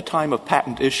if at the time of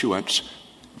patent issuance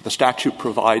the statute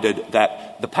provided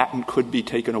that the patent could be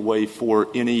taken away for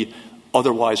any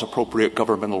otherwise appropriate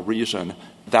governmental reason,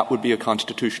 that would be a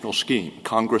constitutional scheme.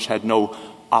 Congress had no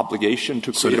obligation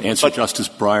to create So to answer Justice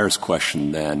Breyer's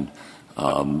question then,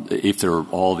 if there are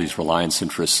all these reliance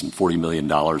interests and $40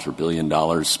 million or $1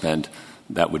 billion spent,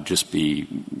 that would just be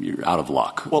you're out of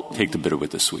luck. Well, take the bitter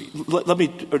with the sweet. Let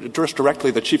me address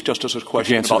directly the Chief Justice's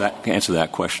question. Can you answer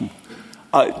that question?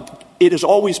 It has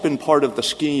always been part of the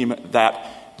scheme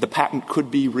that the patent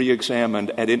could be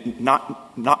reexamined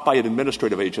not by an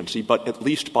administrative agency, but at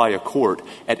least by a court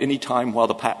at any time while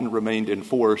the patent remained in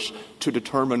force to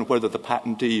determine whether the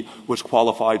patentee was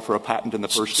qualified for a patent in the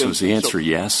first instance. So is the answer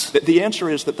yes? The answer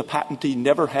is that the patentee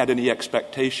never had any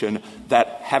expectation that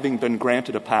having been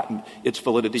granted a patent, its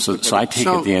validity So I take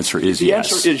it the answer is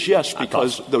yes. yes. The answer is yes,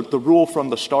 because the rule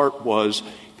from the start was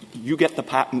you get the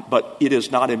patent, but it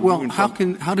is not immune.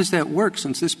 Well, how does that work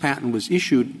since this patent was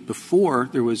issued before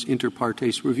there was inter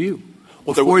partes review?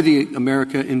 before the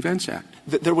America Invents Act.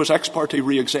 There was ex parte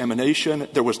reexamination.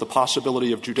 There was the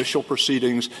possibility of judicial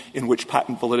proceedings in which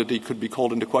patent validity could be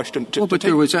called into question.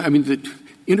 There was, the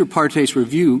inter partes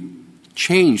review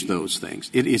changed those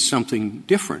things. It is something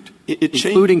different,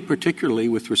 including particularly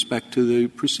with respect to the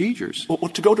procedures. Well,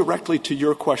 to go directly to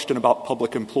your question about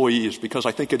public employees, because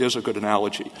I think it is a good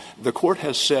analogy, the Court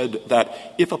has said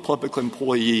that if a public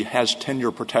employee has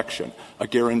tenure protection, a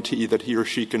guarantee that he or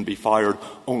she can be fired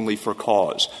only for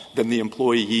cause, then the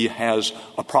employee has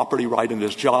a property right in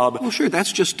his job. Well, sure,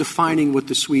 that's just defining what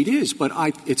the suite is. But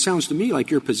it sounds to me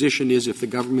like your position is if the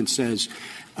government says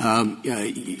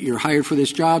you're hired for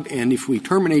this job, and if we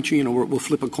terminate you, we'll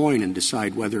flip a coin and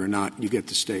decide whether or not you get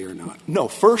to stay or not. No.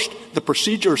 First, the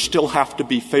procedures still have to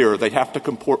be fair. They have to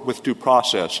comport with due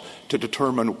process to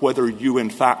determine whether you,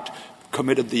 in fact,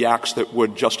 committed the acts that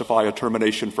would justify a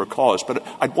termination for cause. But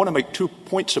I'd want to make 2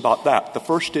 points about that. The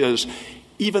first is,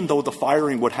 even though the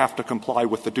firing would have to comply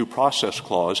with the due process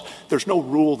clause, there's no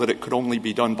rule that it could only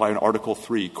be done by an Article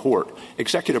III court.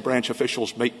 Executive branch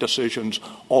officials make decisions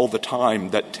all the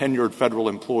time that tenured federal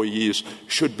employees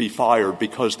should be fired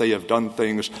because they have done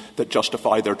things that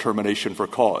justify their termination for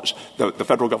cause. The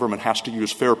federal government has to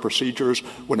use fair procedures.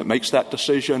 When it makes that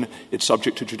decision, it's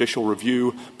subject to judicial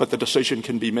review, but the decision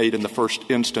can be made in the first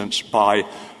instance by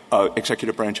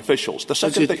executive branch officials. The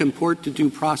second Does it comport to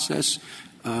due process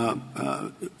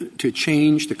to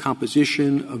change the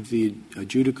composition of the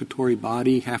adjudicatory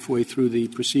body halfway through the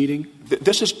proceeding?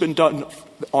 This has been done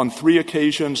on 3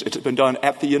 occasions. It's been done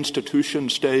at the institution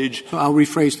stage. I'll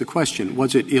rephrase the question.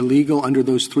 Was it illegal under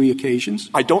those 3 occasions?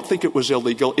 I don't think it was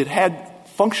illegal. It had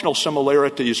functional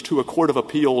similarities to a court of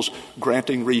appeals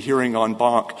granting rehearing en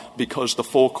banc because the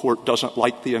full court doesn't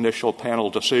like the initial panel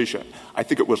decision. I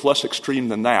think it was less extreme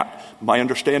than that. My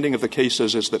understanding of the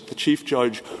cases is that the chief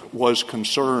judge was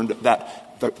concerned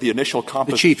that the initial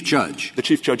composition. The chief judge? The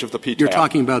chief judge of the PTAB. You're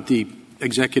talking about the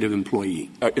executive employee?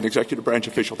 An executive branch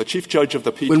official. The chief judge of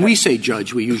the PTAB. When we say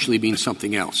judge, we usually mean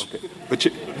something else.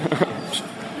 Okay.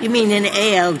 You mean an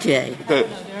ALJ? There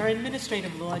are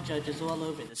administrative law judges all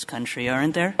over this country,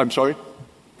 aren't there? I'm sorry?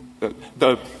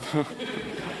 The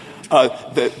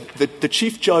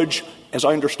chief judge, as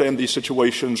I understand these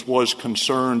situations, was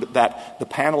concerned that the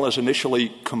panel as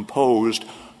initially composed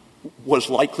was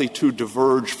likely to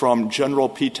diverge from general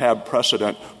PTAB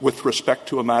precedent with respect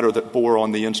to a matter that bore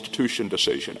on the institution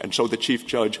decision. And so the chief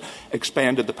judge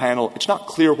expanded the panel. It's not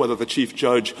clear whether the chief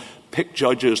judge picked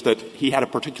judges that he had a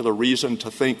particular reason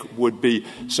to think would be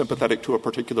sympathetic to a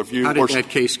particular view. How did that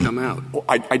case come out?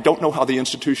 I don't know how the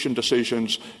institution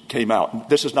decisions came out.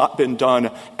 This has not been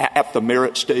done at the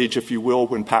merit stage, if you will,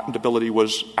 when patentability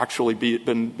was actually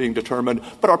being determined.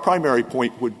 But our primary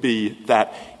point would be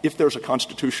that if there's a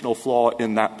constitutional flaw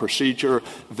in that procedure,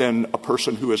 then a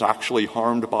person who is actually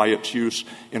harmed by its use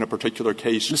in a particular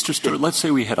case. Mr. Stewart, let's say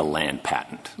we had a land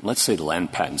patent. Let's say the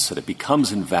land patent said it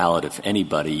becomes invalid if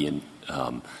anybody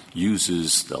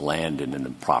uses the land in an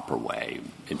improper way,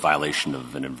 in violation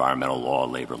of an environmental law,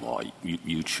 labor law,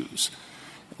 you choose.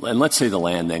 And let's say the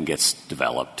land then gets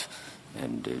developed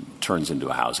and it turns into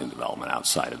a housing development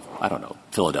outside of,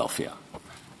 Philadelphia.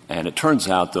 And it turns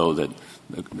out, though, that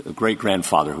the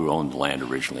great-grandfather who owned the land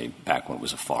originally, back when it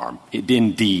was a farm, it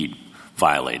indeed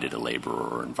violated a labor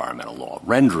or environmental law,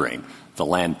 rendering the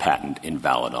land patent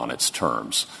invalid on its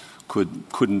terms.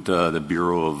 Couldn't the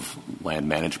Bureau of Land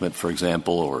Management, for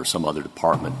example, or some other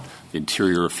department, the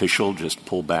interior official, just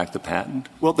pull back the patent?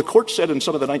 Well, the court said in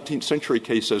some of the 19th century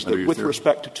cases that with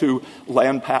respect to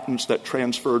land patents that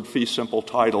transferred fee simple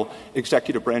title,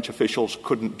 executive branch officials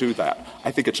couldn't do that.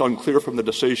 I think it's unclear from the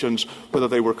decisions whether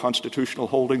they were constitutional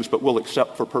holdings, but we'll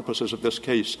accept for purposes of this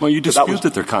case. Well, you dispute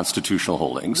that they're constitutional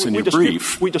holdings in your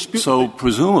brief. We dispute. So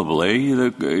presumably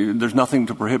there's nothing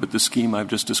to prohibit the scheme I've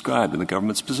just described in the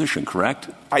government's position, correct?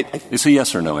 It's a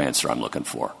yes or no answer I'm looking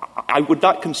for. I would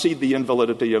not concede the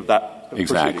invalidity of that.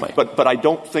 Exactly. But I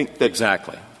don't think that.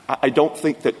 Exactly. I don't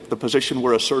think that the position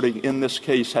we're asserting in this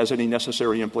case has any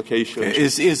necessary implications.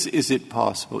 Is it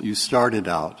possible? You started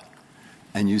out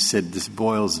and you said this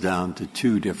boils down to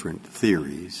 2 different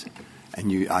theories,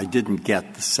 and I didn't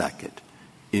get the second.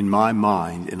 In my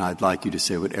mind, and I'd like you to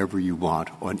say whatever you want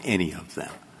on any of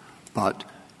them, but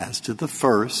as to the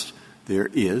first, there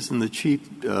is, and the Chief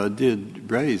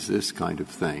did raise this kind of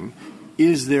thing,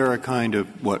 is there a kind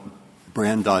of what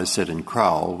Brandeis said in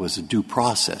Crowell was a due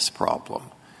process problem?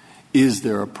 Is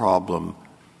there a problem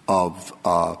of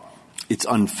it's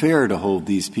unfair to hold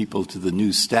these people to the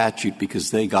new statute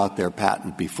because they got their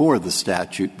patent before the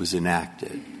statute was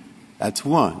enacted? That's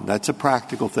one. That's a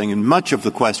practical thing, and much of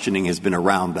the questioning has been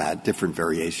around that, different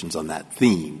variations on that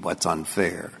theme, what's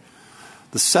unfair.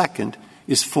 The second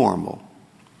is formal.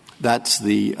 That's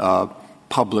the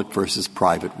public versus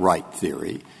private right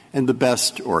theory. And the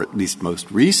best, or at least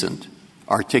most recent,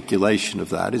 articulation of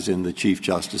that is in the Chief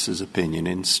Justice's opinion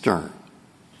in Stern.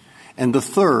 And the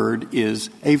third is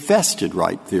a vested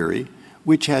right theory,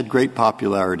 which had great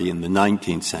popularity in the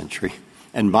 19th century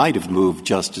and might have moved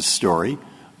Justice Story,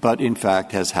 but in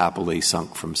fact has happily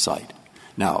sunk from sight.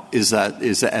 Now,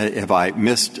 have I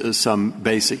missed some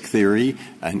basic theory,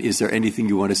 and is there anything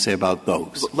you want to say about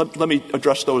those? Let me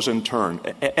address those in turn.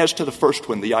 As to the first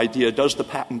one, the idea, does the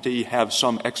patentee have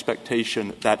some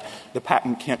expectation that the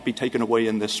patent can't be taken away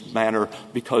in this manner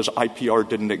because IPR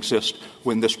didn't exist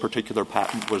when this particular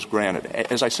patent was granted?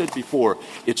 As I said before,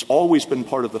 it's always been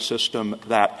part of the system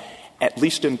that, at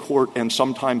least in court and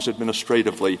sometimes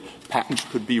administratively, patents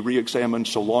could be reexamined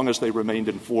so long as they remained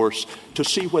in force to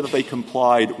see whether they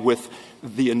complied with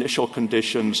the initial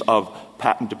conditions of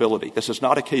patentability. This is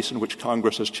not a case in which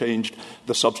Congress has changed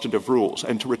the substantive rules.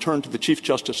 And to return to the Chief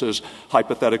Justice's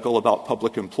hypothetical about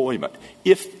public employment,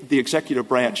 if the executive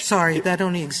branch— Sorry, that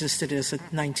only existed as of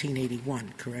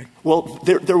 1981, correct? Well,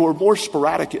 there were more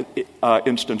sporadic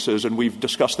instances, and we've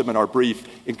discussed them in our brief,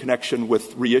 in connection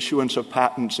with reissuance of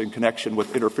patents, in connection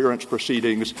with interference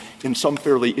proceedings. In some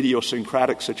fairly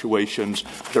idiosyncratic situations,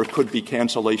 there could be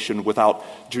cancellation without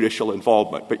judicial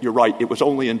involvement. But you're right, it was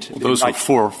only in— Those are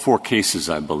four cases,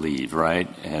 I believe, right?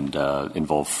 And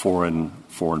involve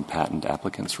foreign patent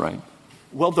applicants, right?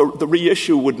 Well, the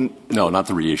reissue wouldn't— No, not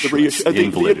the reissue.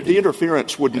 The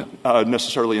interference wouldn't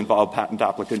necessarily involve patent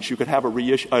applicants. You could have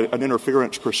an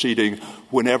interference proceeding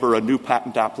whenever a new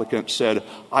patent applicant said,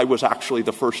 I was actually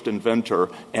the first inventor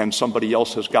and somebody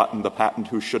else has gotten the patent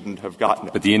who shouldn't have gotten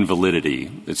it. But the invalidity,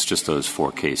 it's just those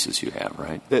four cases you have,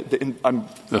 right? That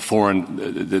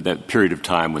period of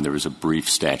time when there was a brief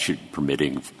statute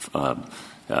permitting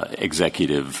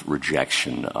executive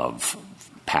rejection of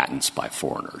patents by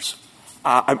foreigners.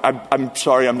 I'm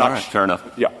sorry, I'm not— All right, fair enough.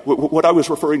 Yeah. What I was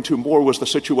referring to more was the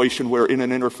situation where in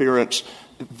an interference,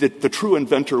 the true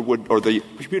inventor would, or the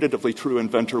reputatively true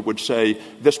inventor would say,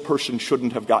 this person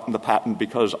shouldn't have gotten the patent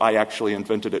because I actually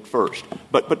invented it first.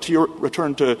 But to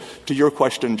return to your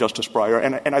question, Justice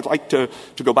Breyer, and I'd like to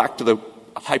go back to the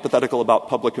hypothetical about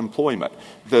public employment.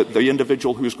 The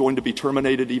individual who's going to be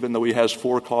terminated, even though he has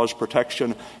for-cause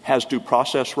protection, has due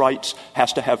process rights,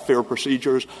 has to have fair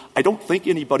procedures. I don't think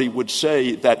anybody would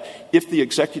say that if the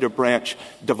executive branch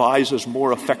devises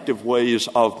more effective ways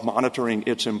of monitoring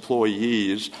its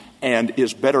employees and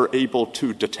is better able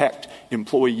to detect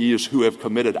employees who have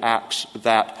committed acts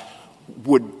that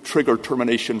would trigger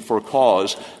termination for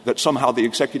cause, that somehow the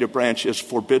executive branch is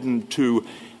forbidden to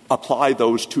apply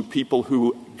those to people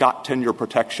who got tenure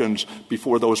protections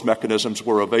before those mechanisms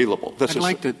were available. I'd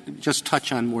like to just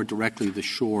touch on more directly the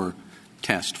Shore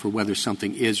test for whether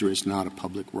something is or is not a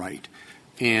public right.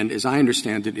 And as I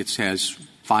understand it, it has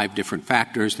 5 different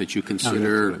factors that you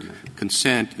consider: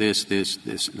 consent, this,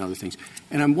 and other things.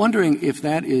 And I'm wondering if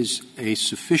that is a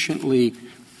sufficiently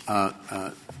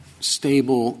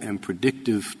stable and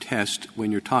predictive test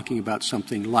when you're talking about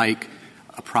something like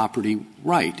a property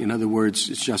right. In other words,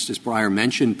 as Justice Breyer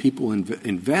mentioned, people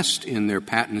invest in their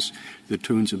patents the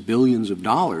tunes of billions of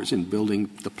dollars in building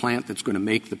the plant that's going to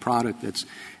make the product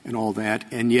and all that.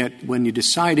 And yet when they're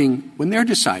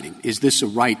deciding, is this a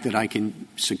right that I can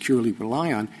securely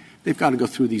rely on, they've got to go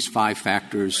through these 5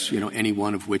 factors, any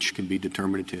one of which can be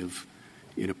determinative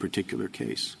in a particular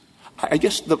case. I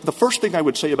guess the first thing I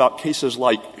would say about cases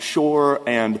like Shore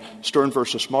and Stern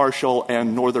versus Marshall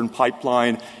and Northern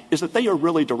Pipeline is that they are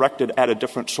really directed at a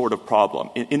different sort of problem.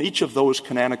 In each of those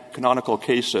canonical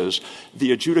cases,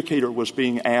 the adjudicator was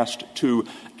being asked to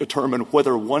determine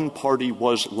whether one party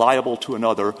was liable to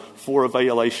another for a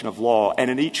violation of law. And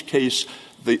in each case,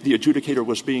 the adjudicator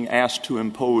was being asked to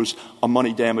impose a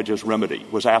money damages remedy,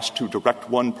 was asked to direct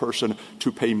one person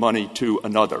to pay money to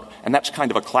another. And that's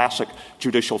kind of a classic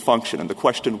judicial function. And the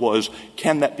question was,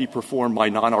 can that be performed by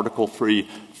non-Article III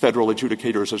federal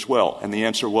adjudicators as well? And the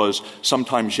answer was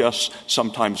sometimes yes,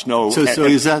 sometimes no. So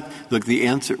is that, look, the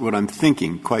answer, what I'm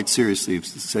thinking quite seriously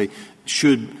is to say,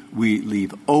 should we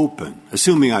leave open,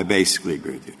 assuming I basically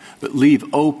agree with you, but leave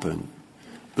open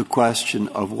the question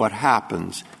of what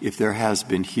happens if there has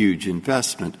been huge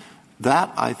investment?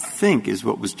 That, I think, is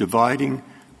what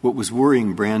was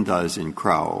worrying Brandeis and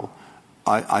Crowell.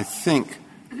 I think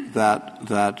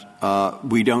that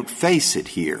we don't face it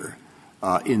here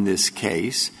in this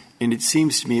case, and it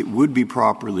seems to me it would be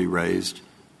properly raised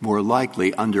more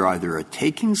likely under either a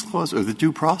takings clause or the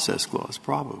due process clause,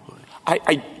 probably.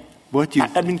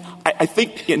 I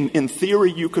think in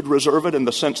theory you could reserve it in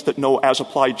the sense that no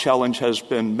as-applied challenge has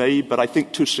been made, but I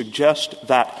think to suggest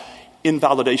that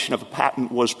invalidation of a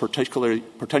patent was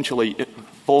potentially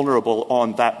vulnerable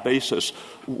on that basis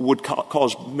would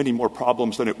cause many more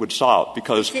problems than it would solve,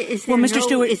 because Mr.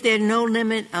 Stewart, is there no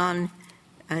limit on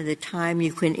the time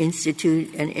you can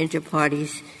institute an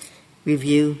inter-parties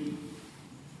review?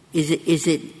 Is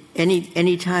it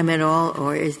any time at all,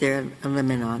 or is there a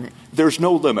limit on it? There's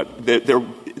no limit.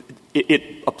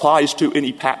 It applies to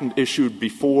any patent issued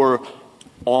before,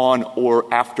 on,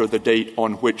 or after the date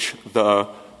on which the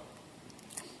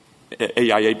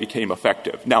AIA became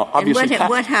effective. Now, obviously, and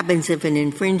what happens if an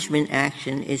infringement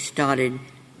action is started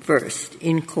first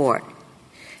in court,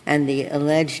 and the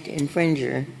alleged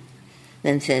infringer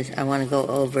then says, "I want to go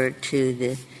over to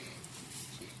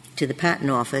the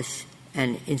patent office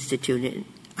and institute an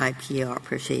IPR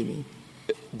proceeding"?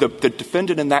 The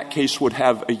defendant in that case would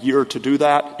have a year to do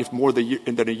that. If more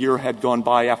than a year had gone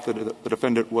by after the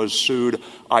defendant was sued,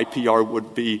 IPR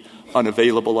would be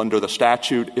unavailable under the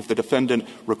statute. If the defendant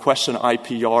requests an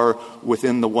IPR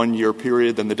within the 1-year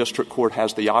period, then the district court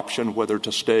has the option whether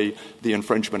to stay the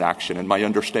infringement action. And my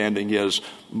understanding is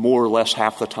more or less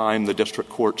half the time the district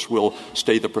courts will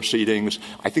stay the proceedings.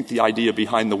 I think the idea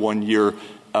behind the 1-year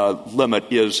limit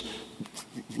is,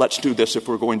 let's do this if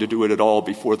we're going to do it at all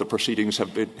before the proceedings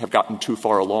have gotten too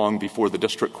far along, before the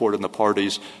district court and the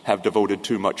parties have devoted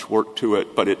too much work to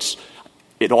it. But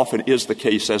it often is the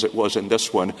case, as it was in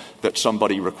this one, that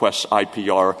somebody requests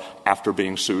IPR after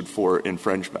being sued for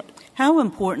infringement. How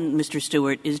important, Mr.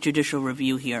 Stewart, is judicial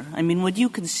review here? I mean, would you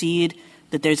concede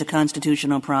that there's a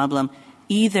constitutional problem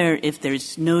either if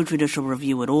there's no judicial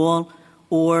review at all,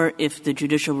 or if the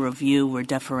judicial review were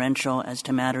deferential as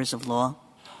to matters of law?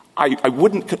 I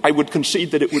would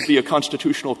concede that it would be a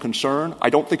constitutional concern.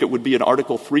 I don't think it would be an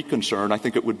Article III concern. I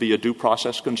think it would be a due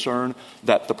process concern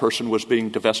that the person was being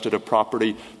divested of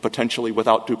property potentially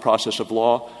without due process of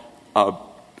law.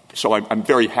 So I'm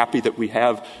very happy that we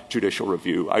have judicial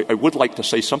review. I would like to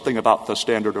say something about the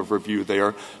standard of review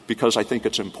there, because I think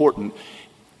it's important.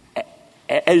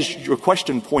 As your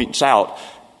question points out,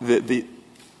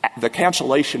 the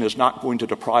cancellation is not going to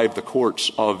deprive the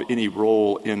courts of any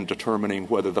role in determining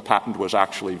whether the patent was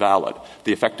actually valid.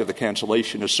 The effect of the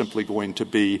cancellation is simply going to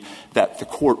be that the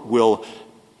court will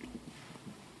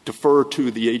defer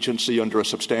to the agency under a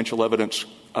substantial evidence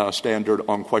standard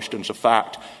on questions of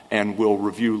fact and will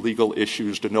review legal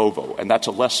issues de novo. And that's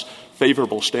a less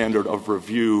favorable standard of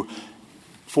review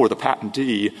for the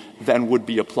patentee than would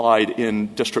be applied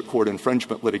in district court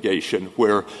infringement litigation,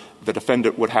 where the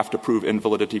defendant would have to prove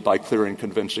invalidity by clear and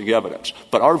convincing evidence.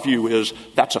 But our view is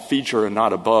that's a feature and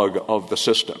not a bug of the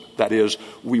system. That is,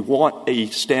 we want a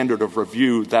standard of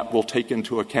review that will take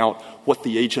into account what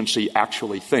the agency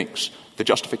actually thinks. The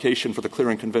justification for the clear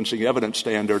and convincing evidence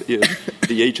standard is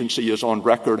the agency is on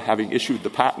record having issued the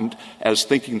patent as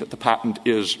thinking that the patent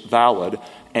is valid,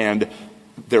 and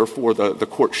therefore the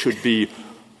court should be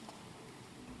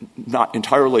not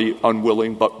entirely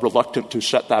unwilling but reluctant to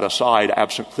set that aside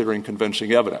absent clear and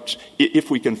convincing evidence. If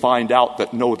we can find out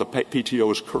that, no, the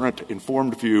PTO's current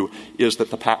informed view is that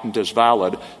the patent is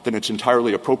valid, then it's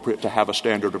entirely appropriate to have a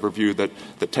standard of review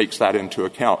that takes that into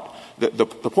account. The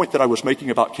point that I was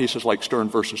making about cases like Stern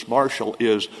versus Marshall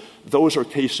is those are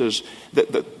cases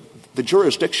that the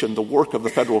jurisdiction, the work of the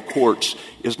federal courts,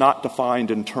 is not defined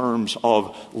in terms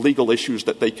of legal issues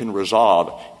that they can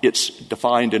resolve. It's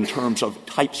defined in terms of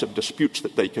types of disputes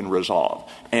that they can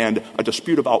resolve. And a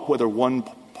dispute about whether one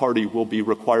party will be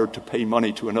required to pay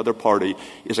money to another party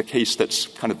is a case that's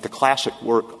kind of the classic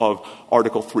work of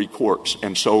Article III courts.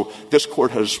 And so this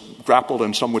court has grappled,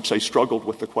 and some would say struggled,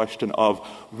 with the question of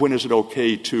when is it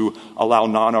okay to allow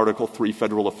non-Article III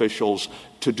federal officials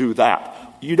to do that.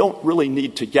 You don't really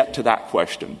need to get to that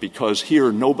question, because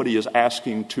here nobody is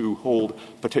asking to hold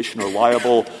petitioner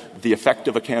liable. The effect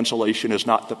of a cancellation is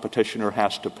not that petitioner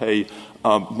has to pay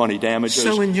money damages.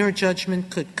 So in your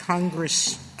judgment, could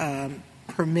Congress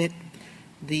permit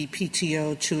the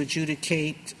PTO to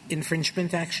adjudicate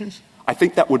infringement actions? I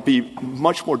think that would be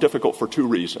much more difficult for two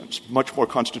reasons, much more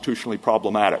constitutionally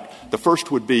problematic. The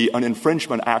first would be an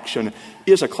infringement action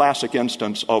is a classic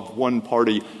instance of one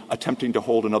party attempting to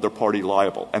hold another party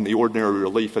liable, and the ordinary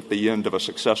relief at the end of a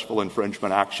successful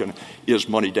infringement action is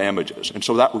money damages. And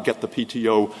so that would get the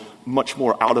PTO much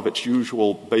more out of its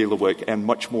usual bailiwick and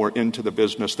much more into the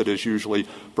business that is usually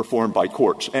performed by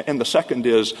courts. And the second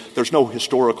is there's no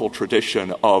historical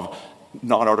tradition of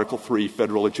non-Article III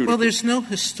federal adjudication. Well, there's no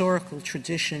historical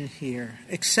tradition here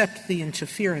except the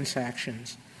interference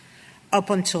actions up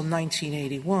until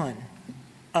 1981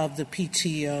 of the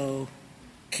PTO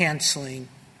canceling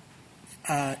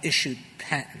issued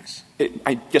patents?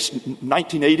 I guess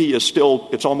 1980 is still,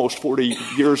 it's almost 40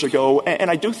 years ago, and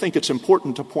I do think it's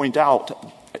important to point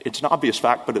out, it's an obvious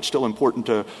fact, but it's still important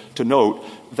to note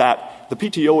that the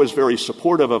PTO is very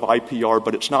supportive of IPR,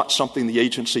 but it's not something the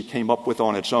agency came up with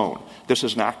on its own. This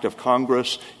is an act of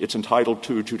Congress. It's entitled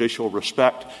to judicial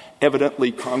respect.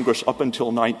 Evidently, Congress up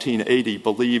until 1980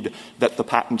 believed that the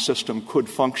patent system could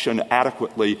function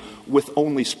adequately with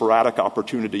only sporadic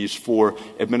opportunities for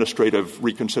administrative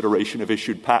reconsideration of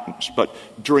issued patents. But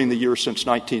during the years since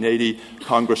 1980,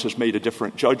 Congress has made a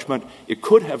different judgment. It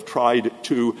could have tried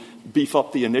to beef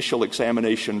up the initial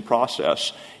examination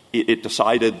process. It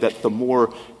decided that the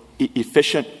more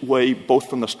efficient way, both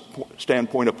from the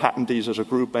standpoint of patentees as a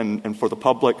group and for the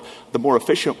public, the more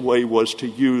efficient way was to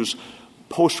use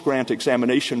post-grant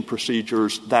examination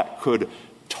procedures that could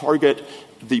target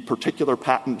the particular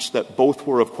patents that both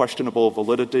were of questionable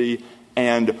validity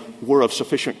and were of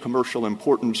sufficient commercial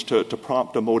importance to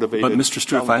prompt a motivated... But, Mr.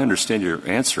 Stewart, if I understand your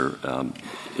answer, an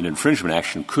infringement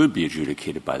action could be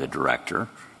adjudicated by the director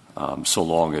so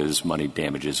long as money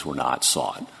damages were not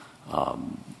sought.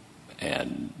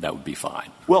 And that would be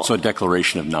fine. Well, so a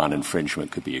declaration of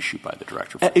non-infringement could be issued by the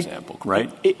director, for example,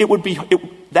 right? It would be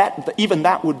even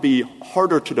that would be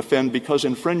harder to defend because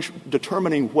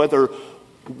determining whether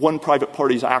one private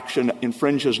party's action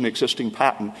infringes an existing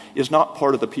patent is not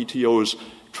part of the PTO's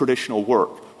traditional work.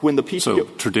 When the PTO so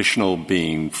traditional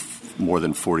being more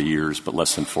than 40 years but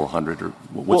less than 400, or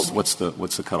what's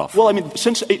the cutoff? Well, I mean,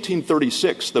 since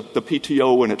 1836, the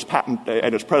PTO and its patent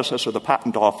and its predecessor, the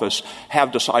Patent Office,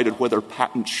 have decided whether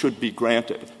patents should be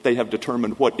granted. They have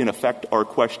determined what, in effect, are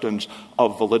questions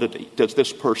of validity. Does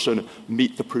this person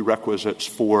meet the prerequisites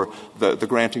for the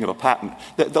granting of a patent?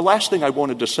 The last thing I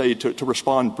wanted to say to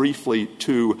respond briefly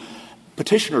to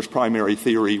Petitioner's primary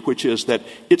theory, which is that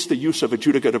it's the use of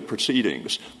adjudicative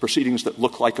proceedings that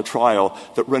look like a trial,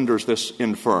 that renders this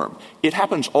infirm. It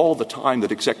happens all the time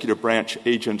that executive branch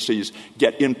agencies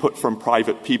get input from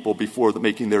private people before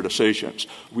making their decisions.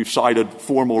 We've cited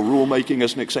formal rulemaking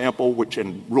as an example, which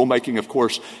in rulemaking, of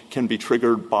course, can be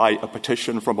triggered by a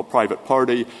petition from a private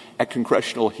party. At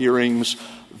congressional hearings,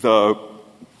 the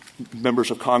members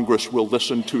of Congress will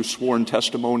listen to sworn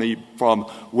testimony from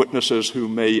witnesses who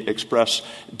may express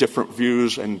different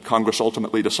views, and Congress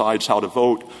ultimately decides how to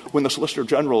vote. When the Solicitor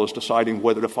General is deciding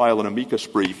whether to file an amicus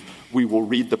brief, we will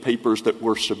read the papers that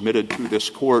were submitted to this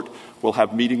court. We'll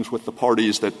have meetings with the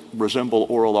parties that resemble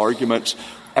oral arguments.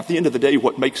 At the end of the day,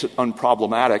 what makes it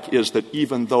unproblematic is that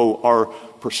even though our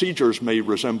procedures may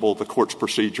resemble the court's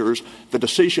procedures, the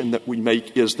decision that we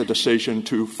make is the decision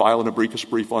to file an amicus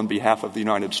brief on behalf of the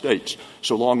United States.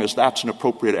 So long as that's an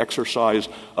appropriate exercise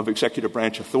of executive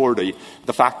branch authority,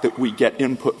 the fact that we get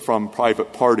input from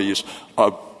private parties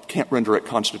can't render it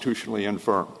constitutionally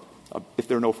infirm. If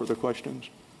there are no further questions.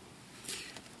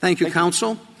 Thank you,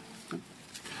 counsel.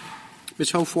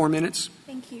 Ms. Ho, 4 minutes.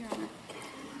 Thank you, Your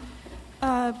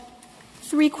Honor.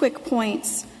 3 quick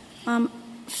points.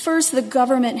 First, the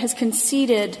government has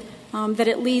conceded that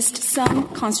at least some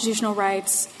constitutional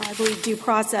rights, I believe due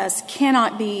process,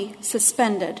 cannot be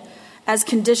suspended as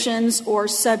conditions or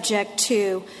subject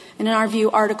to, and in our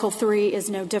view, Article 3 is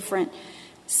no different.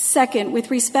 Second,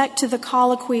 with respect to the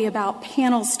colloquy about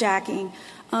panel stacking,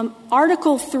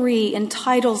 Article 3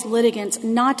 entitles litigants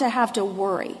not to have to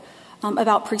worry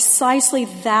about precisely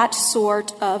that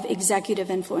sort of executive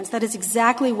influence. That is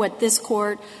exactly what this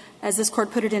Court, as this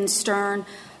Court put it in Stern,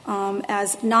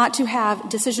 as not to have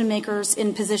decision-makers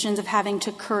in positions of having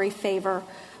to curry favor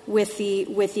with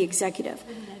the executive.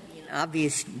 Wouldn't that be an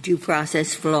obvious due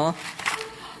process flaw?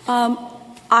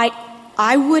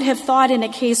 I would have thought in a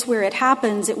case where it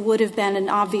happens, it would have been an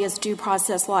obvious due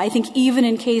process law. I think even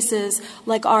in cases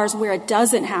like ours where it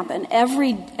doesn't happen,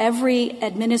 every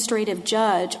administrative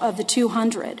judge of the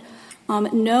 200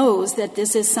 knows that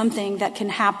this is something that can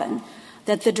happen,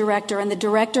 that the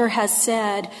director has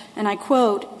said, and I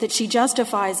quote, that she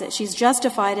justifies it. She's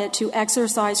justified it to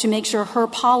exercise, to make sure her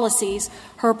policies,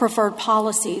 her preferred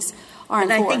policies are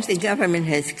enforced. And I think the government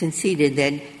has conceded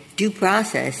that due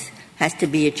process has to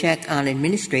be a check on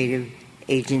administrative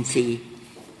agency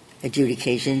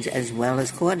adjudications as well as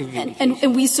court adjudications.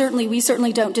 And we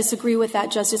certainly don't disagree with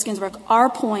that, Justice Ginsburg. Our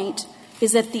point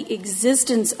is that the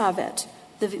existence of it,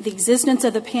 the existence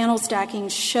of the panel stacking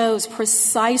shows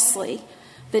precisely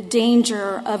the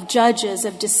danger of judges,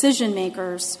 of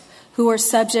decision-makers who are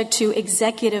subject to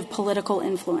executive political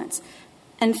influence.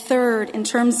 And third, in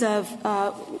terms of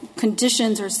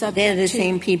conditions or subject to — They're the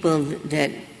same people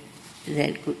that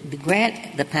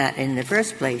grant the patent in the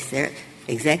first place. They're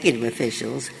executive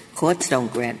officials. Courts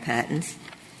don't grant patents.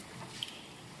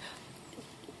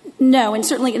 No, and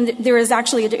certainly there is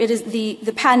actually it is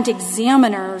the patent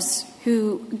examiners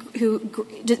who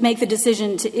make the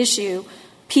decision to issue.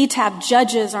 PTAB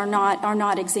judges are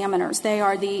not examiners. They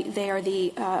are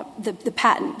the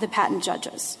patent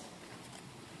judges.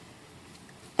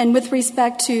 And with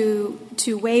respect to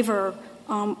waiver,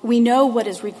 we know what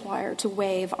is required to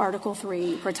waive Article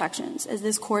III protections, as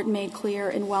this Court made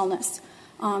clear in Wellness.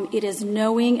 It is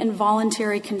knowing and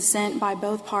voluntary consent by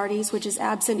both parties, which is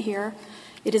absent here.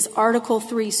 It is Article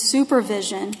III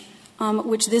supervision,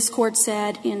 which this Court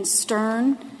said in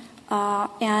Stern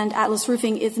and Atlas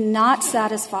Roofing is not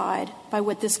satisfied by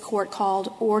what this Court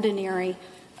called ordinary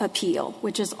appeal,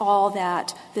 which is all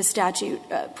that the statute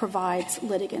provides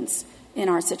litigants in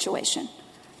our situation.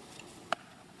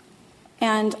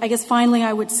 And I guess finally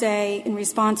I would say, in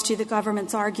response to the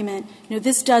government's argument,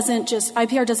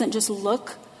 IPR doesn't just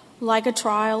look like a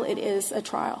trial, it is a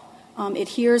trial. It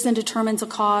hears and determines a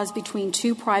cause between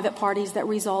two private parties that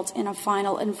results in a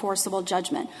final enforceable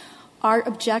judgment. Our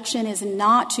objection is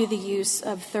not to the use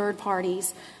of third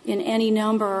parties in any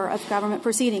number of government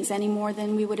proceedings, any more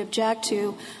than we would object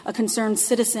to a concerned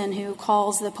citizen who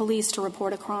calls the police to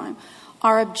report a crime.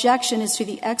 Our objection is to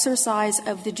the exercise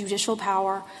of the judicial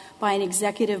power by an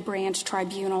executive branch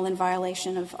tribunal in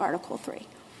violation of Article III.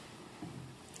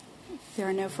 There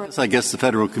are no further. I guess the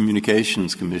Federal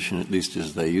Communications Commission, at least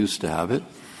as they used to have it,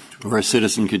 where a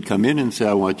citizen could come in and say,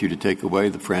 I want you to take away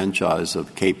the franchise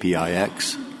of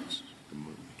KPIX.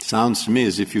 Sounds to me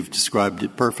as if you've described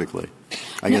it perfectly.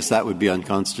 I guess that would be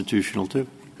unconstitutional, too.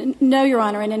 No, Your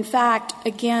Honor. And in fact,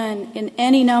 again, in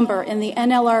any number, in the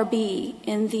NLRB,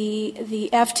 in the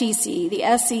FTC,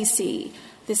 the SEC,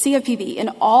 the CFPB, in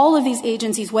all of these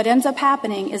agencies, what ends up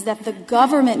happening is that the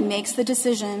government makes the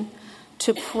decision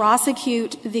to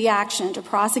prosecute the action, to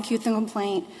prosecute the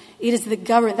complaint. It is the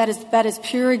government. That is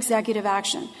pure executive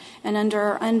action. And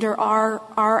under our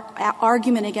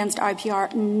argument against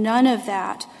IPR, none of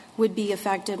that would be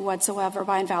affected whatsoever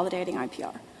by invalidating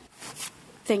IPR.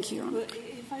 Thank you, Your Honor.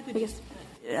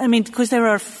 I mean, because there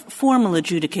are formal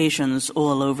adjudications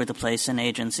all over the place in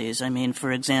agencies. I mean,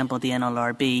 for example, the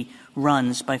NLRB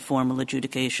runs by formal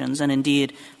adjudications, and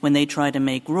indeed, when they try to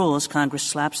make rules, Congress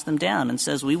slaps them down and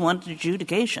says, we want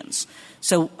adjudications.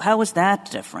 So how is that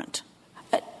different?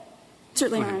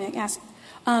 Certainly, Your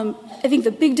Honor. I think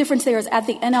the big difference there is at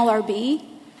the NLRB,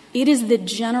 it is the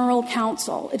general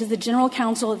counsel. It is the general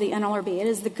counsel of the NLRB. It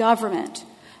is the government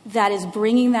that is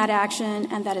bringing that action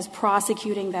and that is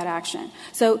prosecuting that action.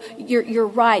 So you're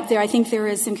right. I think there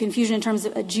is some confusion in terms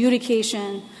of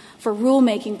adjudication for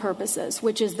rulemaking purposes,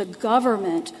 which is the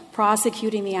government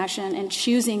prosecuting the action and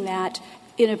choosing that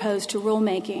in opposed to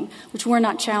rulemaking, which we're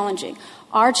not challenging.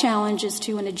 Our challenge is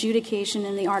to an adjudication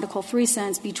in the Article III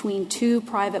sense between two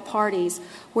private parties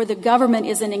where the government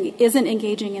isn't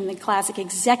engaging in the classic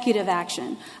executive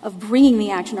action of bringing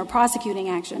the action or prosecuting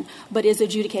action, but is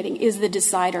adjudicating, is the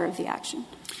decider of the action.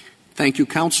 Thank you,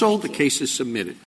 counsel. The case is submitted.